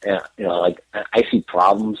full. Like I see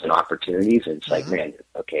problems and opportunities, and it's like, man,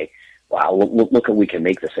 okay. Wow, look what we can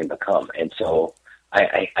make this thing become. And so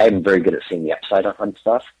I'm very good at seeing the upside on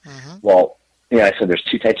stuff. Well, I said there's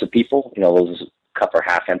two types of people. Those cup are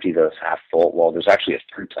half empty, those half full. Well, there's actually a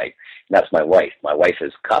third type, and that's my wife. My wife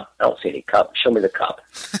is cup. I don't see any cup. Show me the cup.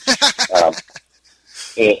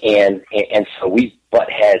 And so we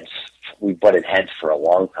butted heads for a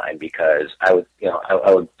long time, because I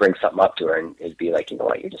would bring something up to her and it'd be like,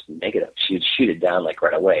 what, you're just negative. She'd shoot it down like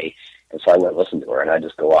right away. And so I wouldn't listen to her, and I'd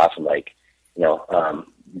just go off and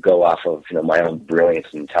go off of, my own brilliance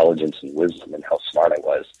and intelligence and wisdom and how smart I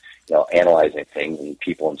was, analyzing things and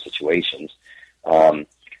people and situations.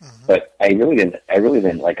 But I really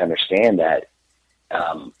didn't like understand that,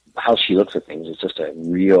 how she looks at things is just a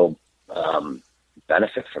real,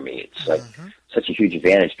 benefit for me. It's like such a huge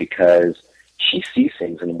advantage, because she sees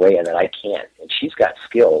things in a way that I can't, and she's got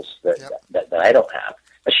skills that I don't have.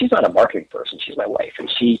 But she's not a marketing person. She's my wife,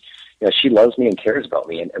 and she loves me and cares about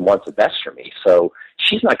me and wants the best for me. So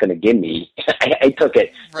she's not going to give me, I took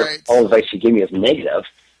it, right. All the advice she gave me as negative,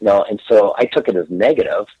 and so I took it as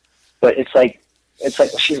negative. But it's like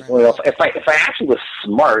she's, if I actually was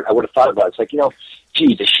smart, I would have thought about it. It's like,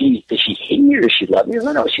 gee, does she hate me, or does she love me?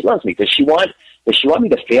 No, she loves me. Does she want me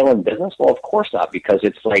to fail in business? Well, of course not, because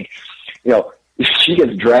it's like, she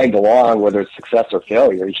gets dragged along, whether it's success or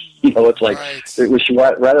failure. It's like, right. Would she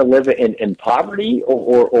rather live in poverty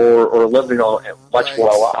or live, much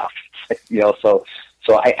well off? So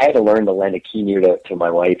I had to learn to lend a keen ear to my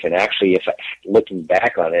wife. And actually, looking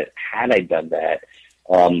back on it, had I done that,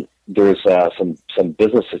 there's some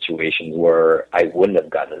business situations where I wouldn't have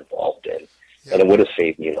gotten involved in, and it would have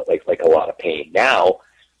saved me like a lot of pain. Now,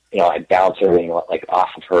 I bounce everything like off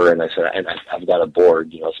of her, and I've got a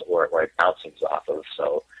board, where I bounce things off of,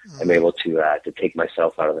 so I'm able to take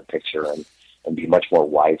myself out of the picture and be much more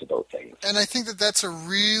wise about things. And I think that that's a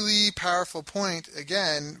really powerful point.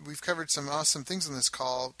 Again, we've covered some awesome things on this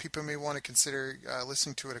call. People may want to consider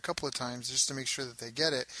listening to it a couple of times just to make sure that they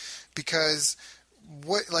get it, because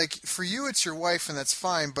for you, it's your wife, and that's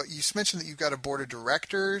fine, but you mentioned that you've got a board of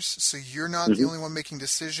directors, so you're not the only one making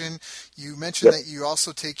decision. You mentioned that you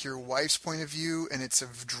also take your wife's point of view, and it's a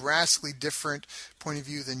drastically different point of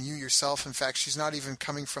view than you yourself. In fact, she's not even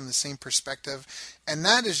coming from the same perspective. And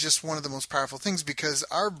that is just one of the most powerful things, because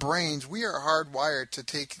our brains, we are hardwired to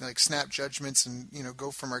take snap judgments and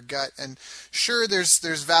go from our gut. And sure, there's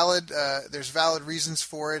valid reasons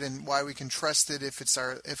for it and why we can trust it if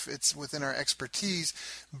it's within our expertise.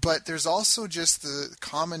 But there's also just the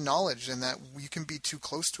common knowledge, and that you can be too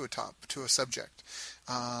close to a subject.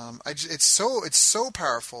 It's so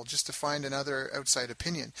powerful just to find another outside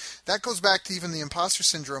opinion. That goes back to even the imposter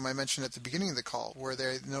syndrome I mentioned at the beginning of the call, where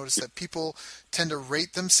they notice that people tend to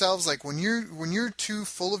rate themselves. Like when you're too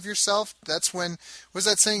full of yourself, that's when, what's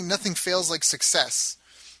that saying? Nothing fails like success.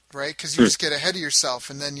 right? Because you just get ahead of yourself,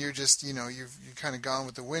 and then you're just, you've kind of gone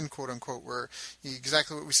with the wind, quote unquote, where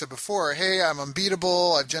exactly what we said before. Hey, I'm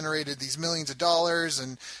unbeatable. I've generated these millions of dollars,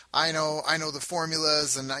 and I know the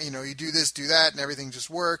formulas, and you do this, do that, and everything just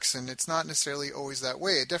works. And it's not necessarily always that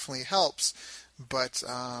way. It definitely helps, but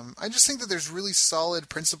I just think that there's really solid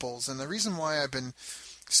principles, and the reason why I've been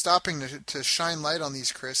stopping to shine light on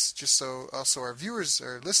these, Chris, just so also our viewers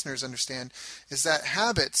or listeners understand, is that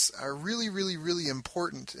habits are really, really, really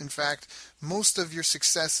important. In fact, most of your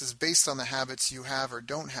success is based on the habits you have or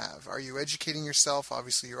don't have. Are you educating yourself?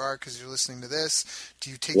 Obviously you are, because you're listening to this. Do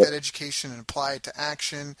you take that education and apply it to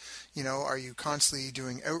action? Are you constantly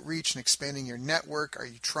doing outreach and expanding your network? Are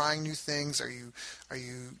you trying new things? Are you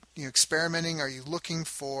experimenting? Are you looking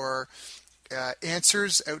for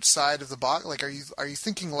answers outside of the box? Like, are you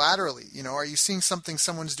thinking laterally? Are you seeing something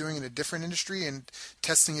someone's doing in a different industry and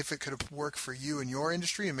testing if it could work for you in your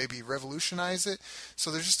industry and maybe revolutionize it?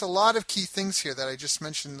 So there's just a lot of key things here that I just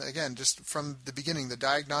mentioned, again, just from the beginning, the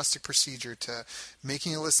diagnostic procedure to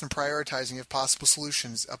making a list and prioritizing if possible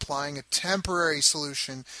solutions, applying a temporary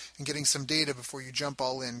solution and getting some data before you jump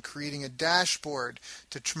all in, creating a dashboard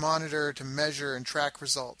to monitor, to measure and track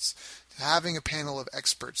results, having a panel of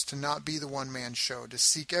experts, to not be the one-man show, to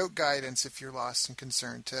seek out guidance if you're lost and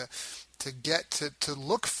concerned, to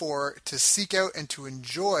look for, to seek out and to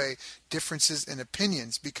enjoy differences in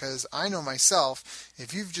opinions. Because I know myself,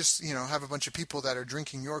 if you've just, have a bunch of people that are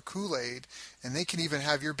drinking your Kool-Aid, and they can even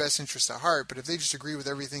have your best interest at heart, but if they just agree with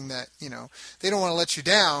everything that, they don't want to let you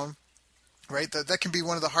down, right? That can be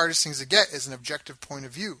one of the hardest things to get, is an objective point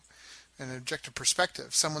of view, an objective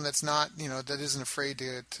perspective, someone that's not, that isn't afraid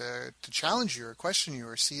to challenge you or question you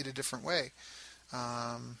or see it a different way.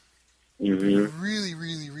 Really,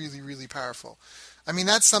 really, really, really powerful. I mean,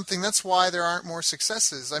 that's why there aren't more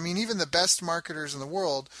successes. I mean, even the best marketers in the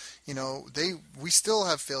world, we still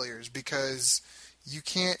have failures, because you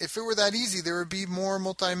can't, if it were that easy, there would be more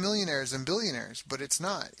multimillionaires and billionaires, but it's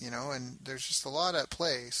not, and there's just a lot at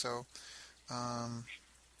play. So,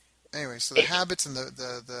 anyway, so the habits and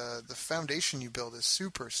the foundation you build is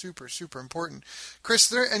super, super, super important.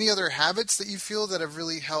 Chris, are there any other habits that you feel that have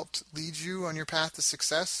really helped lead you on your path to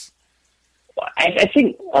success? I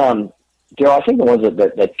think, Daryl, I think the ones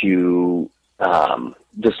that you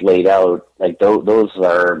just laid out, like those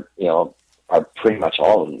are, are pretty much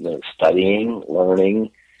all of them. Studying,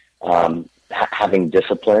 learning, having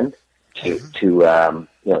discipline to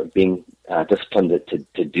being disciplined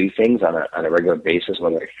to do things on a regular basis,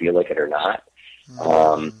 whether I feel like it or not.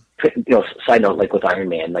 Side note, like with Iron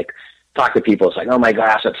Man, like talk to people, it's like, oh my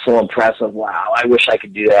gosh, that's so impressive. Wow, I wish I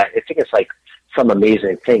could do that. I think it's like some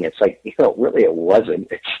amazing thing. It's like, really it wasn't.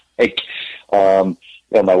 It's like,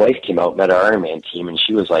 my wife came out, met our Iron Man team, and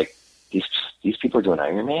she was like, these people are doing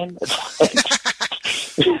Iron Man? It's like,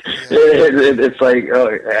 it's like,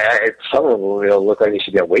 some of them look like they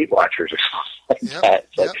should be Weight Watchers or something like that.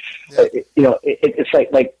 It's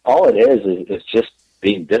like all it is just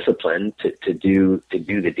being disciplined to do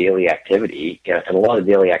the daily activity, and a lot of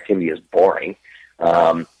daily activity is boring,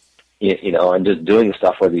 and just doing the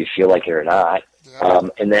stuff whether you feel like it or not.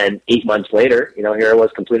 And then 8 months later, here I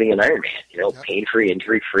was completing an Ironman, pain-free,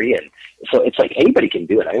 injury-free. And so it's like anybody can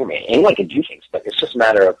do an Ironman. Anyone can do things, but it's just a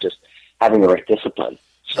matter of just having the right discipline.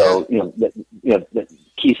 So, the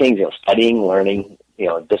key things, studying, learning,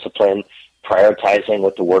 discipline, prioritizing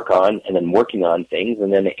what to work on, and then working on things,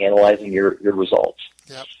 and then analyzing your results.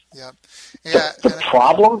 Yeah. The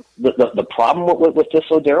problem with this,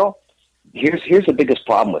 though, Daryl, here's the biggest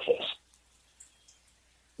problem with this.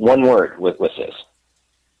 One word with this: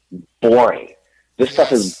 boring. This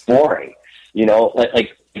stuff is boring.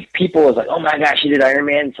 Like people is like, oh my gosh, you did Iron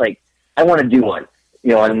Man. It's like, I want to do one.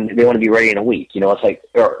 And they want to be ready in a week. It's like,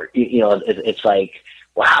 or it's like,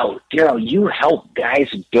 wow, Daryl, you help guys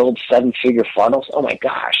build 7-figure funnels. Oh my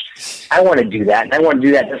gosh, I want to do that, and I want to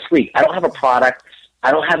do that this week. I don't have a product. I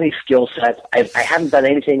don't have any skill sets. I haven't done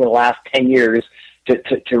anything in the last 10 years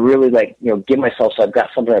to really give myself, so I've got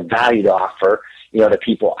something of value to offer, to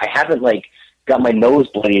people. I haven't got my nose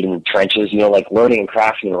bloodied in the trenches, learning and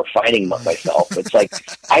crafting and refining myself. It's like,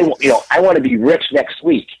 I want to be rich next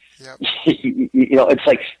week. Yep. It's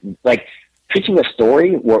like pitching a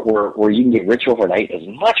story where you can get rich overnight is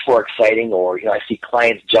much more exciting. Or, I see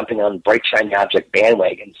clients jumping on bright shiny object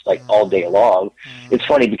bandwagons all day long. It's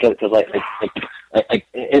funny because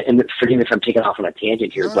and forgive me if I'm taking off on a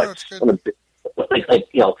tangent here, but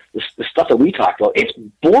the stuff that we talked about, it's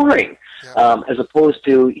boring. As opposed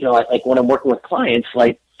to, when I'm working with clients,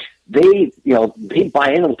 they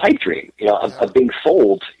buy into the pipe dream, of being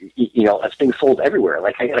sold, that's being sold everywhere.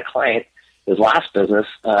 Like I got a client, his last business,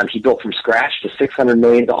 he built from scratch to $600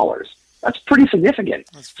 million. That's pretty significant.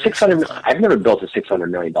 600. I've never built a $600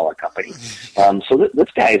 million company. So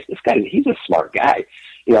this guy, he's a smart guy,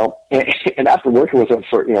 you know. And after working with him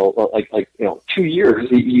for, you know, 2 years,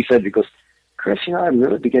 he said, he goes, Chris, you know, I'm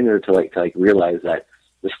really beginning to realize that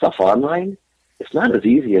the stuff online, it's not as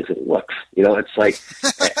easy as it looks. You know, it's like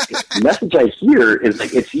the message I hear is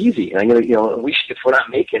like it's easy, and I'm gonna, you know, if we're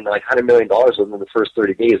not making like $100 million within the first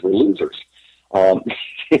 30 days, we're losers. And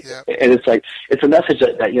it's like it's a message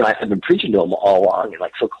that you know I've been preaching to them all along, and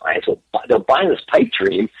like so clients they'll buy this pipe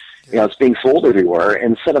dream, you know, it's being sold everywhere,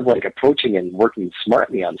 and instead of like approaching and working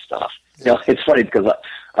smartly on stuff. You know, it's funny because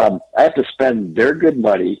I have to spend their good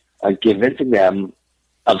money on convincing them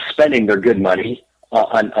of spending their good money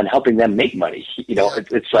on helping them make money. You know,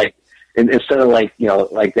 it's like instead of like, you know,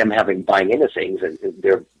 like them buying into things, and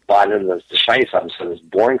they're buying into the shiny stuff instead of this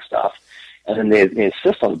boring stuff. And then they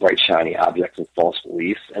insist on bright, shiny objects and false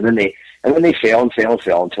beliefs, and then they fail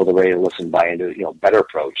until they're ready to listen, buy into, you know, better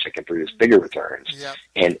approach that can produce bigger returns,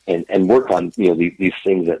 and work on, you know, these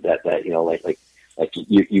things that you know, like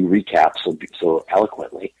you recap so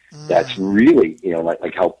eloquently. That's really, you know,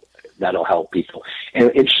 like help, that'll help people. And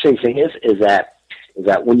the interesting thing is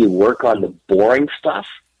that when you work on the boring stuff,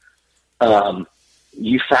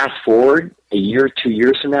 you fast forward a year, 2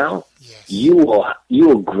 years from now, you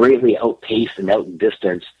will greatly outpace and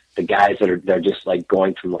outdistance the guys that are just like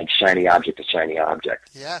going from like shiny object to shiny object.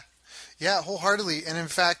 Yeah, wholeheartedly. And in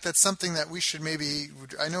fact, that's something that we should maybe,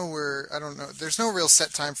 I don't know, there's no real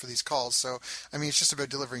set time for these calls. So, I mean, it's just about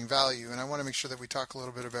delivering value. And I want to make sure that we talk a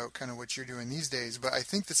little bit about kind of what you're doing these days. But I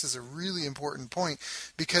think this is a really important point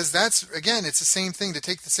because that's, again, it's the same thing to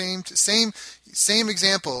take the same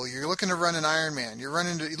example. You're looking to run an Ironman.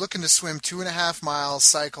 You're looking to swim 2.5 miles,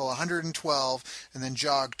 cycle 112, and then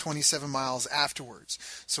jog 27 miles afterwards.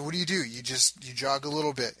 So what do? You jog a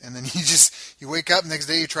little bit, and then you wake up the next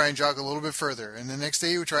day, you try and jog a little bit further, and the next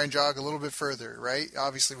day you try and jog a little bit further, right?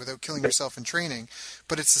 Obviously without killing yourself in training,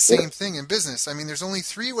 but it's the same thing in business. I mean, there's only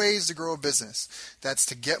 3 ways to grow a business. That's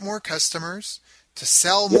to get more customers, to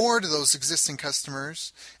sell more to those existing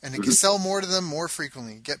customers, and to sell more to them more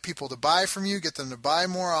frequently. Get people to buy from you, get them to buy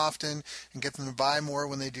more often, and get them to buy more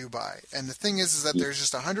when they do buy. And the thing is that there's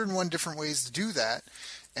just 101 different ways to do that.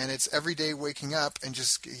 And it's every day waking up and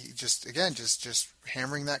just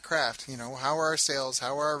hammering that craft. You know, how are our sales?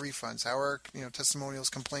 How are our refunds? How are, you know, testimonials,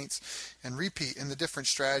 complaints, and repeat, and the different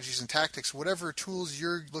strategies and tactics, whatever tools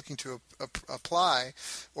you're looking to apply,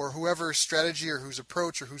 or whoever strategy or whose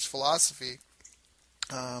approach or whose philosophy.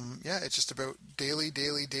 It's just about daily,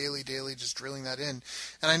 just drilling that in.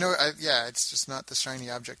 And I know, it's just not the shiny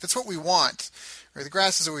object. That's what we want. Right? The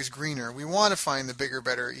grass is always greener. We want to find the bigger,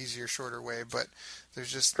 better, easier, shorter way, but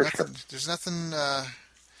there's just nothing. There's nothing.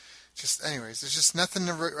 There's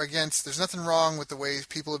nothing wrong with the way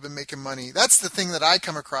people have been making money. That's the thing that I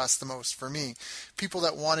come across the most for me. People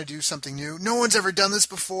that want to do something new. No one's ever done this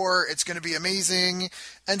before. It's going to be amazing.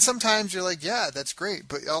 And sometimes you're like, yeah, that's great.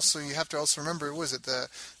 But also you have to also remember, the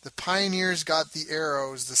pioneers got the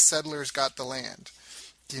arrows, the settlers got the land.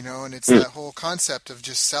 You know, and it's that whole concept of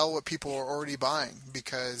just sell what people are already buying,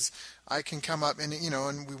 because I can come up and, you know,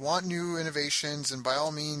 and we want new innovations, and by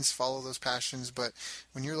all means follow those passions. But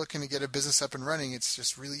when you're looking to get a business up and running, it's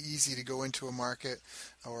just really easy to go into a market,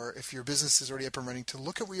 or if your business is already up and running, to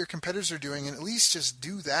look at what your competitors are doing and at least just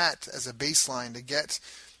do that as a baseline to get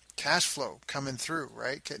cash flow coming through,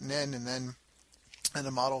 right? Getting in and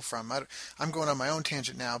a model from. I'm going on my own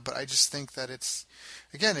tangent now, but I just think that it's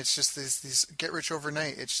just these get rich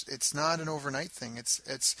overnight. It's not an overnight thing.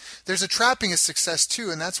 There's a trapping of success too,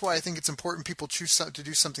 and that's why I think it's important people choose to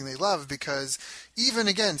do something they love, because even,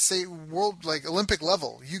 again, say world, like Olympic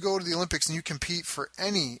level, you go to the Olympics and you compete for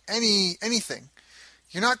anything.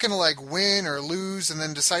 You're not going to like win or lose and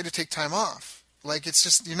then decide to take time off. Like, it's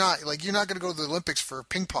just, you're not going to go to the Olympics for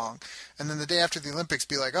ping pong and then the day after the Olympics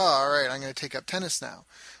be like, oh, all right, I'm going to take up tennis now.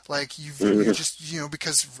 Like, you just, you know,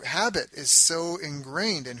 because habit is so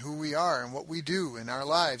ingrained in who we are and what we do in our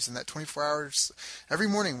lives, and that 24 hours every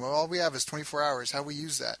morning, well, all we have is 24 hours, how we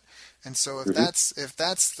use that. And so if that's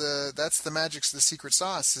the magic, the secret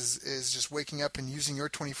sauce is just waking up and using your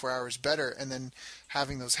 24 hours better, and then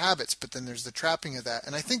having those habits. But then there's the trapping of that.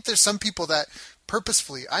 And I think there's some people that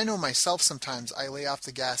purposefully, I know myself, sometimes I lay off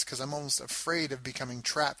the gas because I'm almost afraid of becoming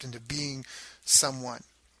trapped into being someone,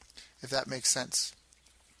 if that makes sense.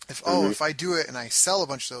 If I do it and I sell a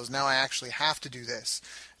bunch of those, now I actually have to do this.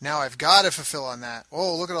 Now I've got to fulfill on that.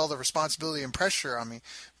 Oh, look at all the responsibility and pressure on me.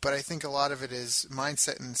 But I think a lot of it is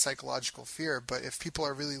mindset and psychological fear. But if people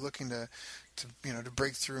are really looking to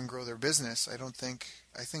break through and grow their business, I think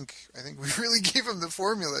we really gave them the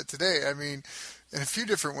formula today. I mean, in a few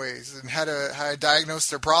different ways, and how to diagnose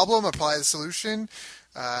their problem, apply the solution.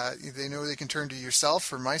 They know they can turn to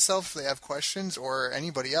yourself or myself if they have questions, or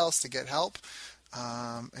anybody else to get help.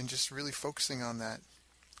 And just really focusing on that,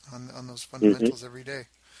 on those fundamentals every day.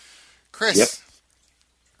 Chris, yep.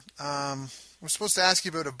 We're supposed to ask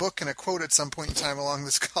you about a book and a quote at some point in time along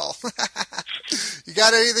this call. You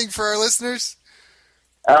got anything for our listeners?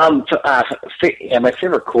 My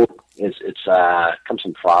favorite quote comes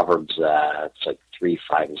from Proverbs. It's like 3,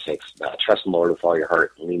 5, and 6. Trust in the Lord with all your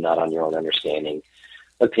heart, and lean not on your own understanding.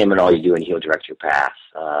 Look to Him in all you do, and He'll direct your path.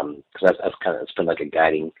 Because it's been like a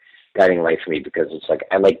guiding light for me, because it's like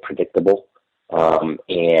I like predictable,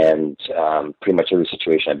 and pretty much every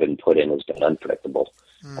situation I've been put in has been unpredictable,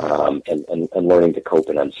 and learning to cope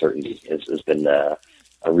in uncertainty has been a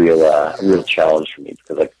real challenge for me,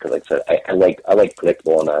 because like I said, I like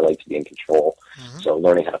predictable and I like to be in control. So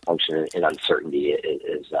learning how to function in uncertainty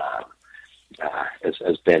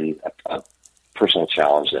has been a personal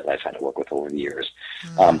challenge that I've had to work with over the years.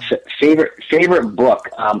 Favorite book.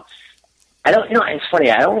 It's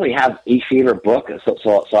funny. I don't really have a favorite book, so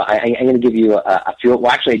I'm going to give you a few.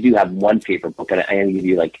 Well, actually, I do have one favorite book, and I'm going to give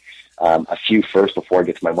you like a few first before I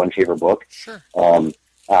get to my one favorite book. Sure.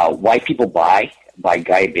 Why People Buy by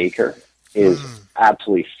Guy Baker is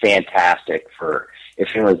absolutely fantastic for if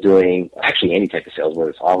anyone's doing actually any type of sales, whether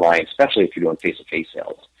it's online, especially if you're doing face-to-face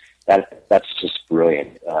sales. That's just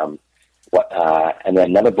brilliant. And then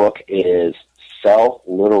another book is Sell,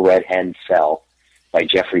 Little Red Hen, Sell by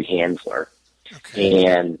Jeffrey Hansler. Okay.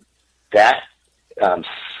 And that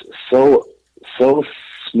so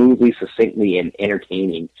smoothly, succinctly, and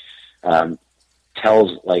entertaining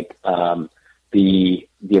tells like the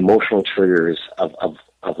emotional triggers of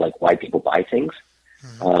like why people buy things.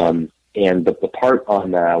 And the part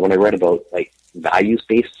on when I read about like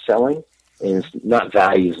values-based selling, and it's not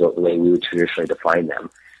values the way we would traditionally define them.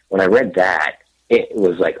 When I read that, it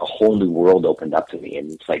was like a whole new world opened up to me,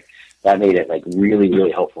 and it's like that made it like really,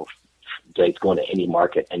 really helpful to like, go into any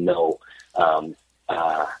market and know how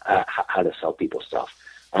to sell people stuff.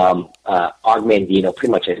 Og Mandino,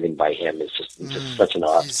 pretty much anything by him is just such an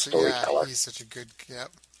awesome storyteller. Yeah, he's such a good, yep.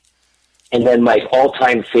 And then my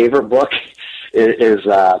all-time favorite book is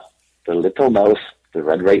The Little Mouse, the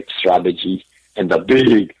Red Ripe Strawberry, and the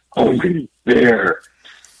Big Hungry Bear.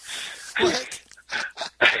 What?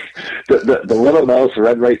 The Little Mouse, the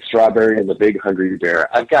Red Ripe Strawberry, and the Big Hungry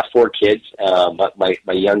Bear. I've got 4 kids. My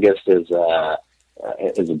youngest is a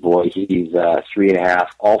boy. He's 3.5.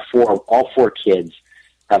 All four kids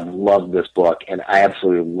have loved this book, and I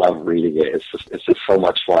absolutely love reading it. It's just so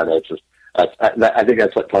much fun. It's just I think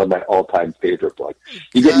that's like probably my all-time favorite book.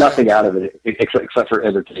 You get nothing out of it except for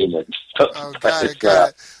entertainment. Oh God, I got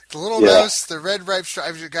it. The Little Mouse, the Red Ripe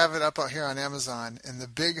Strawberry. I've got it up out here on Amazon, and the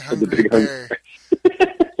Big Hungry Bear.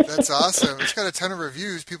 That's awesome. It's got a ton of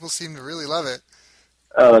reviews. People seem to really love it.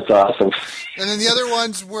 Oh, that's awesome. And then the other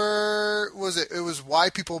ones it was Why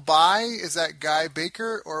People Buy? Is that Guy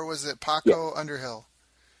Baker, or was it Paco Underhill?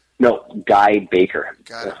 No, Guy Baker.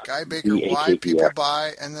 Got it. Guy Baker, Why People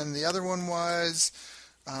Buy. And then the other one was...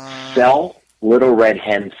 Sell, Little Red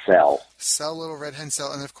Hen, Sell. Sell, Little Red Hen,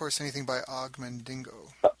 Sell. And, of course, anything by Og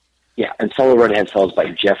Mandino. Yeah, and Sell, Little Red Hen, Sell is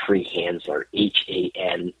by Jeffrey Hansler,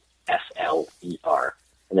 Hansler.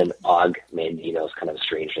 And then Og Mandino is kind of a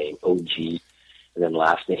strange name, O-G. And then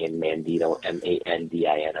last name, Mandino,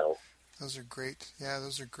 Mandino. Those are great. Yeah,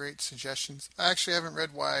 those are great suggestions. I actually haven't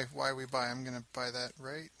read Why We Buy. I'm going to buy that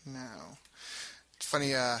right now. It's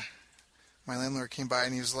funny, my landlord came by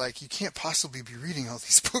and he was like, you can't possibly be reading all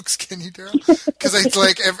these books, can you, Daryl? Because it's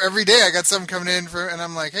like every day I got something coming in and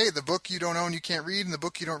I'm like, hey, the book you don't own you can't read, and the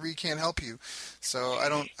book you don't read can't help you. So I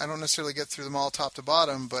don't necessarily get through them all top to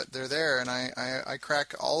bottom, but they're there, and I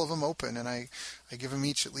crack all of them open, and I give them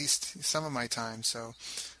each at least some of my time. So.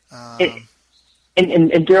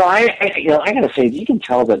 And Daryl, I gotta say, you can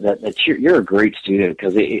tell that you're a great student,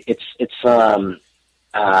 because I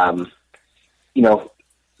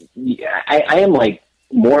am like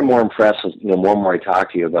more and more impressed with more and more I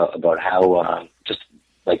talk to you about how just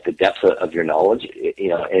like the depth of your knowledge, and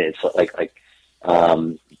it's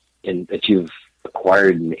and that you've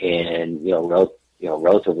acquired in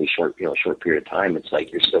relatively short period of time. It's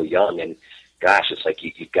like you're so young, and gosh, it's like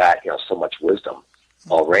you've got so much wisdom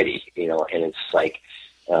already, and it's like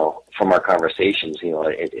from our conversations,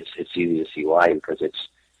 it's easy to see why, because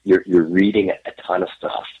you're reading a ton of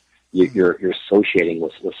stuff. You're associating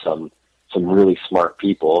with some really smart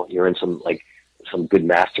people. You're in some good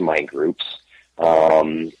mastermind groups.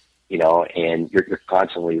 You know, and you're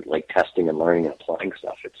constantly like testing and learning and applying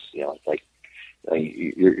stuff. It's, you know, it's like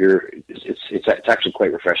it's actually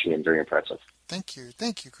quite refreshing and very impressive. Thank you,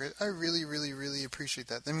 Chris. I really, really, really appreciate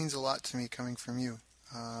that. That means a lot to me coming from you.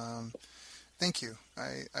 Thank you.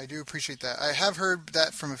 I do appreciate that. I have heard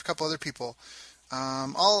that from a couple other people.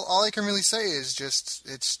 All I can really say is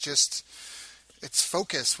it's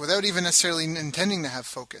focus without even necessarily intending to have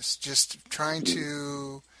focus. Just trying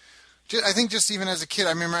to. I think just even as a kid,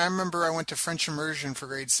 I remember I went to French immersion for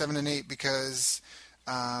grades 7 and 8 because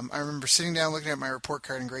I remember sitting down looking at my report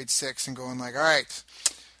card in grade 6 and going like, all right,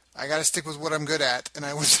 I got to stick with what I'm good at. And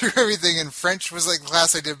I went through everything, and French was like the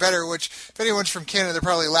class I did better, which if anyone's from Canada, they're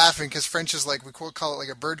probably laughing because French is like, we call it like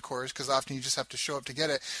a bird course because often you just have to show up to get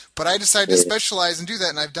it. But I decided to specialize and do that,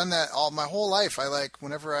 and I've done that all my whole life. I like,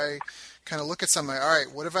 whenever I kind of look at something, all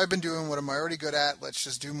right, what have I been doing? What am I already good at? Let's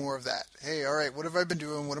just do more of that. Hey, all right, what have I been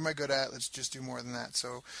doing? What am I good at? Let's just do more than that.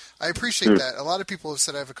 So I appreciate that. A lot of people have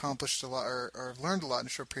said I've accomplished a lot or learned a lot in a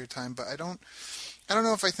short period of time, but I don't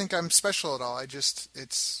know if I think I'm special at all.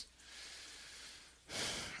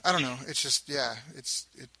 I don't know. It's just, yeah,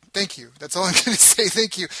 thank you. That's all I'm going to say.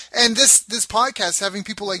 Thank you. And this podcast, having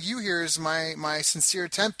people like you here is my sincere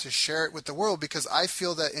attempt to share it with the world, because I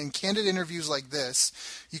feel that in candid interviews like this,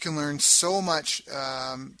 you can learn so much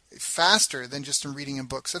faster than just in reading in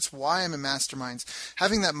books. That's why I'm in masterminds.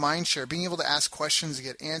 Having that mind share, being able to ask questions and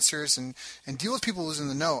get answers and deal with people who's in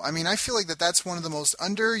the know. I mean, I feel like that's one of the most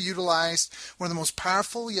underutilized, one of the most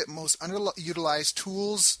powerful yet most underutilized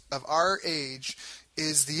tools of our age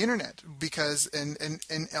is the internet, because in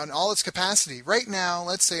on all its capacity. Right now,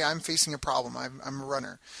 let's say I'm facing a problem. I'm a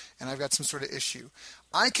runner and I've got some sort of issue.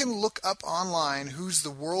 I can look up online who's the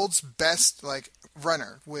world's best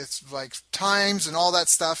runner with times and all that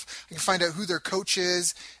stuff. I can find out who their coach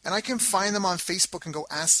is, and I can find them on Facebook and go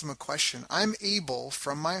ask them a question. I'm able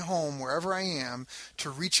from my home, wherever I am, to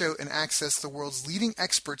reach out and access the world's leading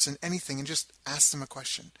experts in anything and just ask them a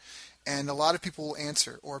question. And a lot of people will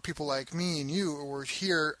answer, or people like me and you who are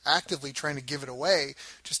here actively trying to give it away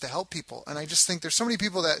just to help people. And I just think there's so many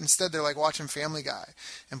people that instead they're watching Family Guy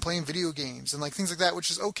and playing video games and things like that, which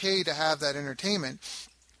is okay to have that entertainment.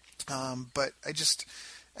 But I'm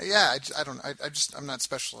not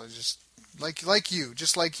special. I just like you,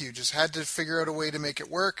 just had to figure out a way to make it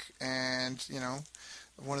work. And,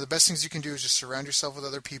 one of the best things you can do is just surround yourself with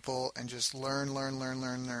other people and just learn.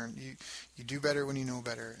 You do better when you know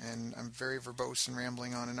better. And I'm very verbose and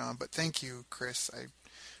rambling on and on, but thank you, Chris. I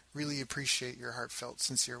really appreciate your heartfelt,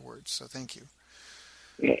 sincere words. So thank you.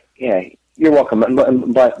 Yeah, you're welcome.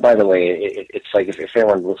 But by the way, it's like if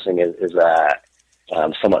anyone listening is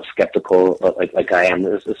somewhat skeptical, like I am,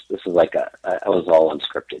 this is like I was all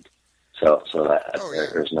unscripted. So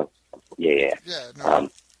there's no, yeah. No.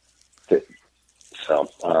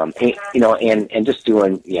 And just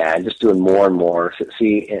doing more and more.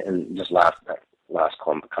 See, and just last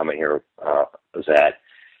comment here was that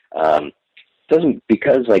doesn't,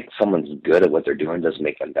 because someone's good at what they're doing doesn't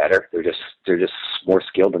make them better. They're just more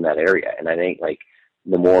skilled in that area. And I think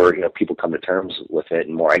the more people come to terms with it,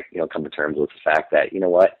 and more I come to terms with the fact that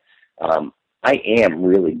I am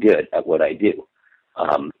really good at what I do.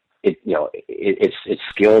 It's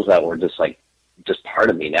skills that were just part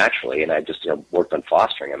of me naturally, and I just worked on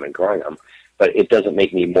fostering them and growing them. But it doesn't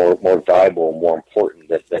make me more valuable and more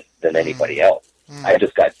important than anybody else. I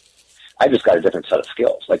just got a different set of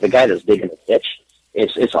skills. Like the guy that's digging the ditch,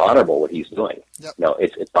 it's honorable what he's doing. Yep.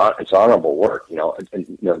 It's honorable work.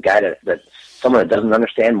 A guy that someone that doesn't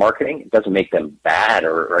understand marketing, it doesn't make them bad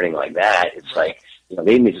or anything like that. It's right.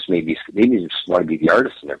 They just want to be the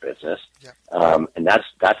artist in their business. Yep. And that's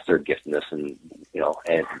their giftedness, and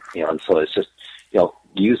so it's just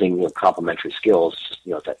using complementary skills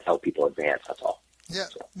to help people advance. That's all. Yeah.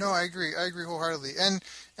 So. No, I agree wholeheartedly.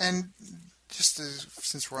 And just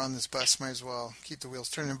since we're on this bus, might as well keep the wheels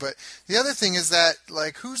turning. But the other thing is that,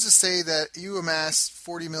 who's to say that you amass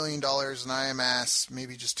 $40 million and I amass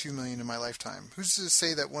maybe just $2 million in my lifetime? Who's to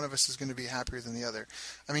say that one of us is going to be happier than the other?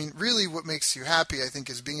 I mean, really what makes you happy, I think,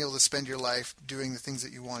 is being able to spend your life doing the things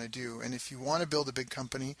that you want to do. And if you want to build a big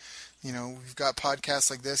company, we've got podcasts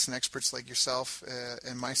like this and experts like yourself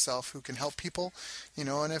and myself who can help people,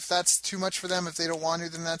 and if that's too much for them, if they don't want to,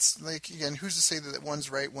 then that's again, who's to say that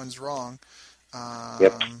one's right, one's wrong?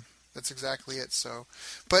 Yep. That's exactly it. So,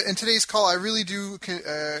 but in today's call, I really do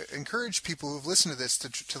encourage people who've listened to this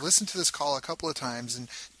to listen to this call a couple of times and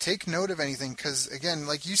take note of anything, because again,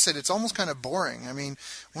 like you said, it's almost kind of boring. I mean,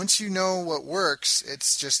 once you know what works,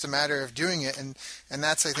 it's just a matter of doing it, and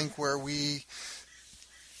that's, I think, where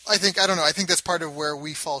I think that's part of where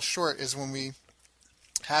we fall short, is when we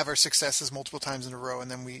have our successes multiple times in a row,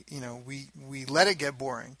 and then we let it get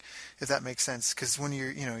boring, if that makes sense. Because when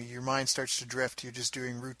your mind starts to drift, you're just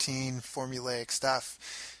doing routine, formulaic stuff.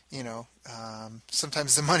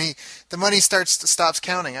 Sometimes the money stops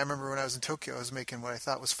counting. I remember when I was in Tokyo, I was making what I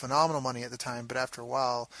thought was phenomenal money at the time, but after a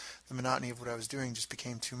while, the monotony of what I was doing just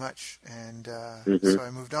became too much, and so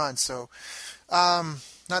I moved on. So,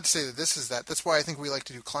 not to say that this is that. That's why I think we like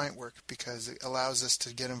to do client work, because it allows us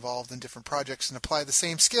to get involved in different projects and apply the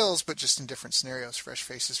same skills, but just in different scenarios: fresh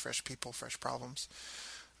faces, fresh people, fresh problems.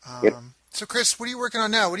 Yep. So, Chris, what are you working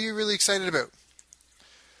on now? What are you really excited about?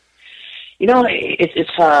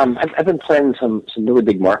 I've been playing some really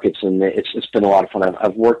big markets, and it's been a lot of fun.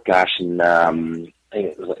 I've worked, in I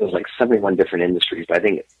think it was like 71 different industries, but I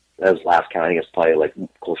think that was last count. I think it's probably like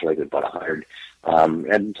closer, like about 100. I've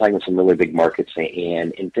been playing in some really big markets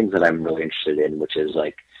and in things that I'm really interested in, which is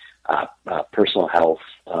like personal health,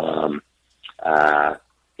 and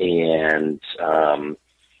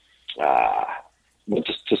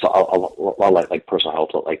just a lot like personal health,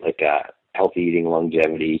 like healthy eating,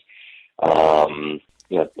 longevity.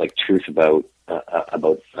 Like truth about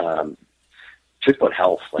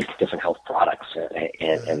health, like different health products,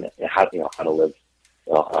 and how to live,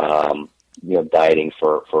 dieting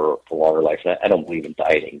for longer life. And I don't believe in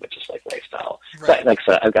dieting, but just like lifestyle. Right. Like I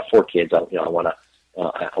said, I've got 4 kids. I want to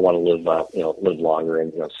live, live longer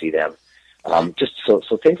and see them. Just so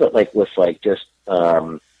things that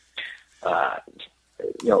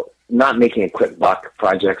not making a quick buck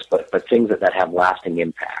projects, but things that have lasting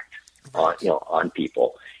impact on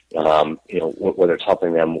people, whether it's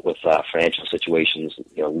helping them with financial situations,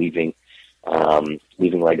 leaving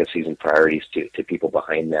legacies and priorities to people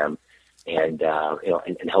behind them, and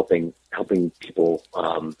helping people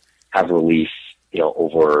have relief,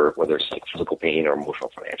 over whether it's like physical pain or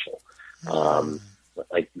emotional, financial.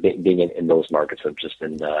 Like being in those markets have just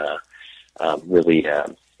been really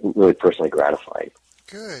personally gratifying.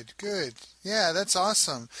 Good. Yeah, that's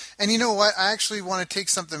awesome. And you know what? I actually want to take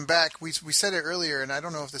something back. We said it earlier, and I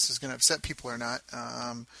don't know if this is going to upset people or not,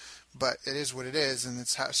 but it is what it is, and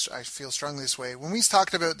it's how I feel strongly this way. When we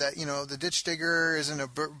talked about that, the ditch digger isn't a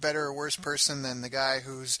better or worse person than the guy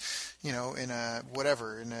who's, in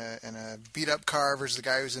a beat up car versus the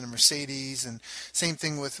guy who's in a Mercedes, and same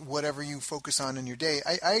thing with whatever you focus on in your day.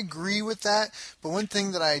 I agree with that, but one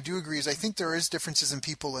thing that I do agree is I think there is differences in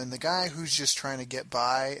people, and the guy who's just trying to get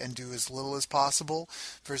by and do as little as possible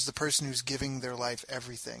versus the person who's giving their life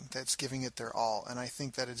everything, that's giving it their all. And I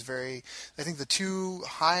think that I think the two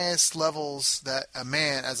highest levels that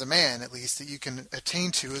as a man at least, that you can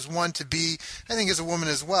attain to is one, to be, I think as a woman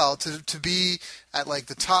as well, to be at like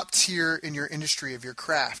the top tier in your industry of your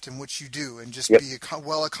craft and what you do, and just be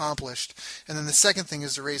well accomplished. And then the second thing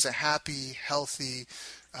is to raise a happy, healthy,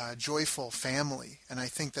 joyful family. And I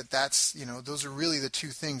think that's, those are really the two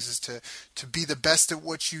things, is to be the best at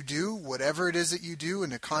what you do, whatever it is that you do,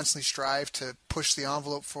 and to constantly strive to push the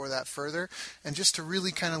envelope for that further, and just to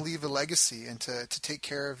really kind of leave a legacy, and to take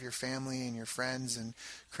care of your family and your friends, and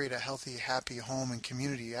create a healthy, happy home and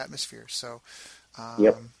community atmosphere. So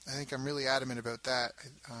I think I'm really adamant about that.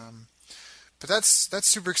 But that's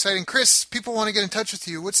super exciting. Chris, people want to get in touch with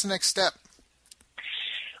you. What's the next step?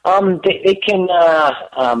 They can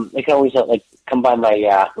always come by my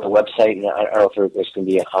website, and I don't know if there's going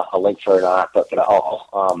to be a link for it or not, but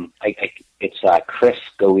it's Chris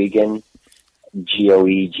Goegan,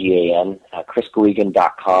 Goegan,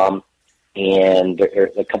 chrisgoegan.com, and there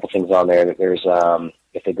are a couple things on there. There's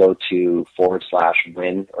if they go to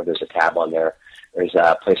 /win, or there's a tab on there, there's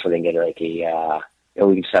a place where they can get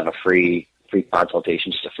we can just have a free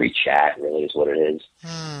consultation, just a free chat, really is what it is.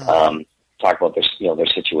 Talk about their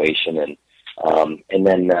situation, and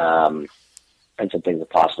then and some things that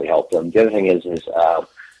possibly help them. The other thing is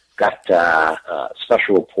got a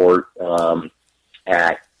special report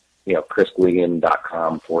at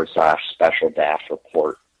chrisgoegan.com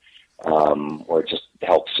 /special-report, where it just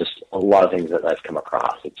helps just a lot of things that I've come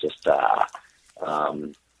across. It just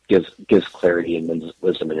gives clarity and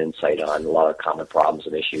wisdom and insight on a lot of common problems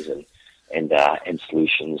and issues, and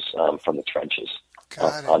solutions from the trenches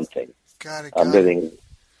on things. Got it. The other thing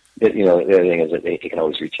is that they can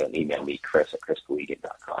always reach out and email me, Chris at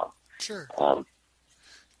chrisgoegan.com. Sure.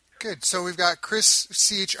 Good. So we've got Chris,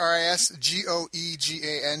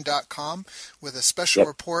 CHRISGOEGAN.com with a special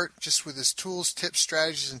report just with his tools, tips,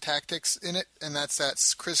 strategies, and tactics in it. And that's at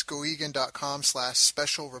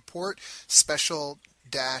chrisgoegan.com/special report,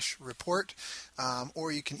 special-report.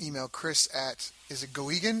 Or you can email Chris at, is it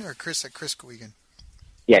Goegan or Chris at Chris Goegan?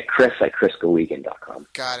 Yeah, Chris at chrisgoegan.com.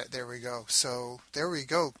 Got it. There we go. So there we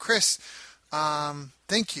go. Chris,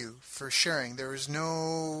 thank you for sharing.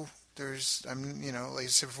 Like I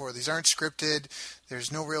said before, these aren't scripted.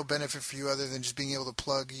 There's no real benefit for you other than just being able to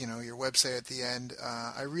plug, your website at the end.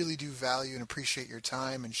 I really do value and appreciate your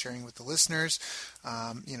time and sharing with the listeners.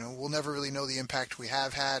 We'll never really know the impact we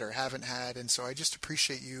have had or haven't had, and so I just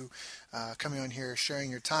appreciate you coming on here, sharing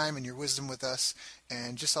your time and your wisdom with us,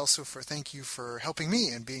 and just also thank you for helping me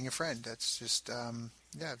and being a friend. That's just,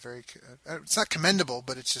 very. It's not commendable,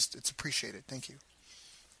 but it's appreciated. Thank you.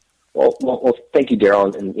 Well, thank you,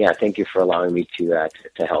 Daryl, and thank you for allowing me to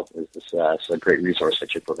help. It's a great resource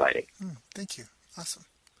that you're providing. Thank you. Awesome.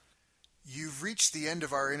 You've reached the end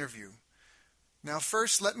of our interview. Now,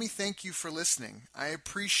 first, let me thank you for listening. I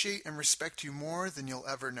appreciate and respect you more than you'll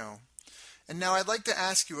ever know. And now I'd like to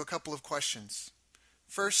ask you a couple of questions.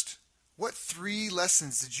 First, what 3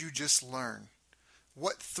 lessons did you just learn?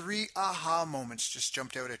 What 3 aha moments just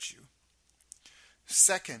jumped out at you?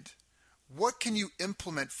 Second, what can you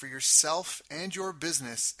implement for yourself and your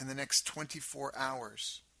business in the next 24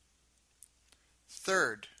 hours?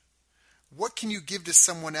 Third, what can you give to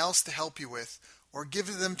someone else to help you with, or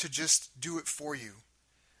give them to just do it for you?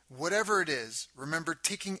 Whatever it is, remember,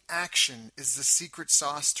 taking action is the secret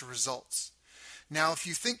sauce to results. Now, if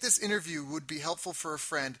you think this interview would be helpful for a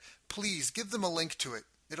friend, please give them a link to it.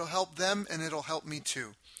 It'll help them and it'll help me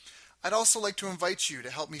too. I'd also like to invite you to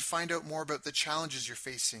help me find out more about the challenges you're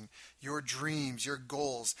facing, your dreams, your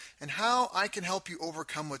goals, and how I can help you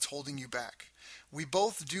overcome what's holding you back. We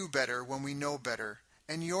both do better when we know better,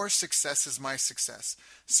 and your success is my success.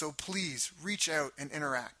 So please reach out and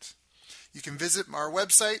interact. You can visit our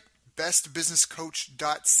website,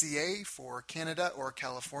 bestbusinesscoach.ca for Canada or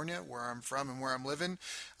California, where I'm from and where I'm living.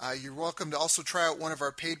 You're welcome to also try out one of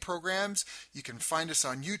our paid programs. You can find us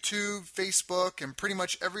on YouTube, Facebook, and pretty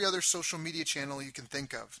much every other social media channel you can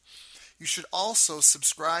think of. You should also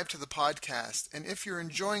subscribe to the podcast, and if you're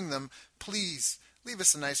enjoying them, please leave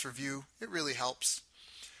us a nice review. It really helps.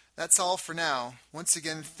 That's all for now. Once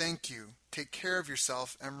again, thank you. Take care of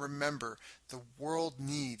yourself, and remember, the world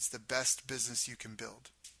needs the best business you can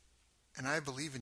build. And I believe in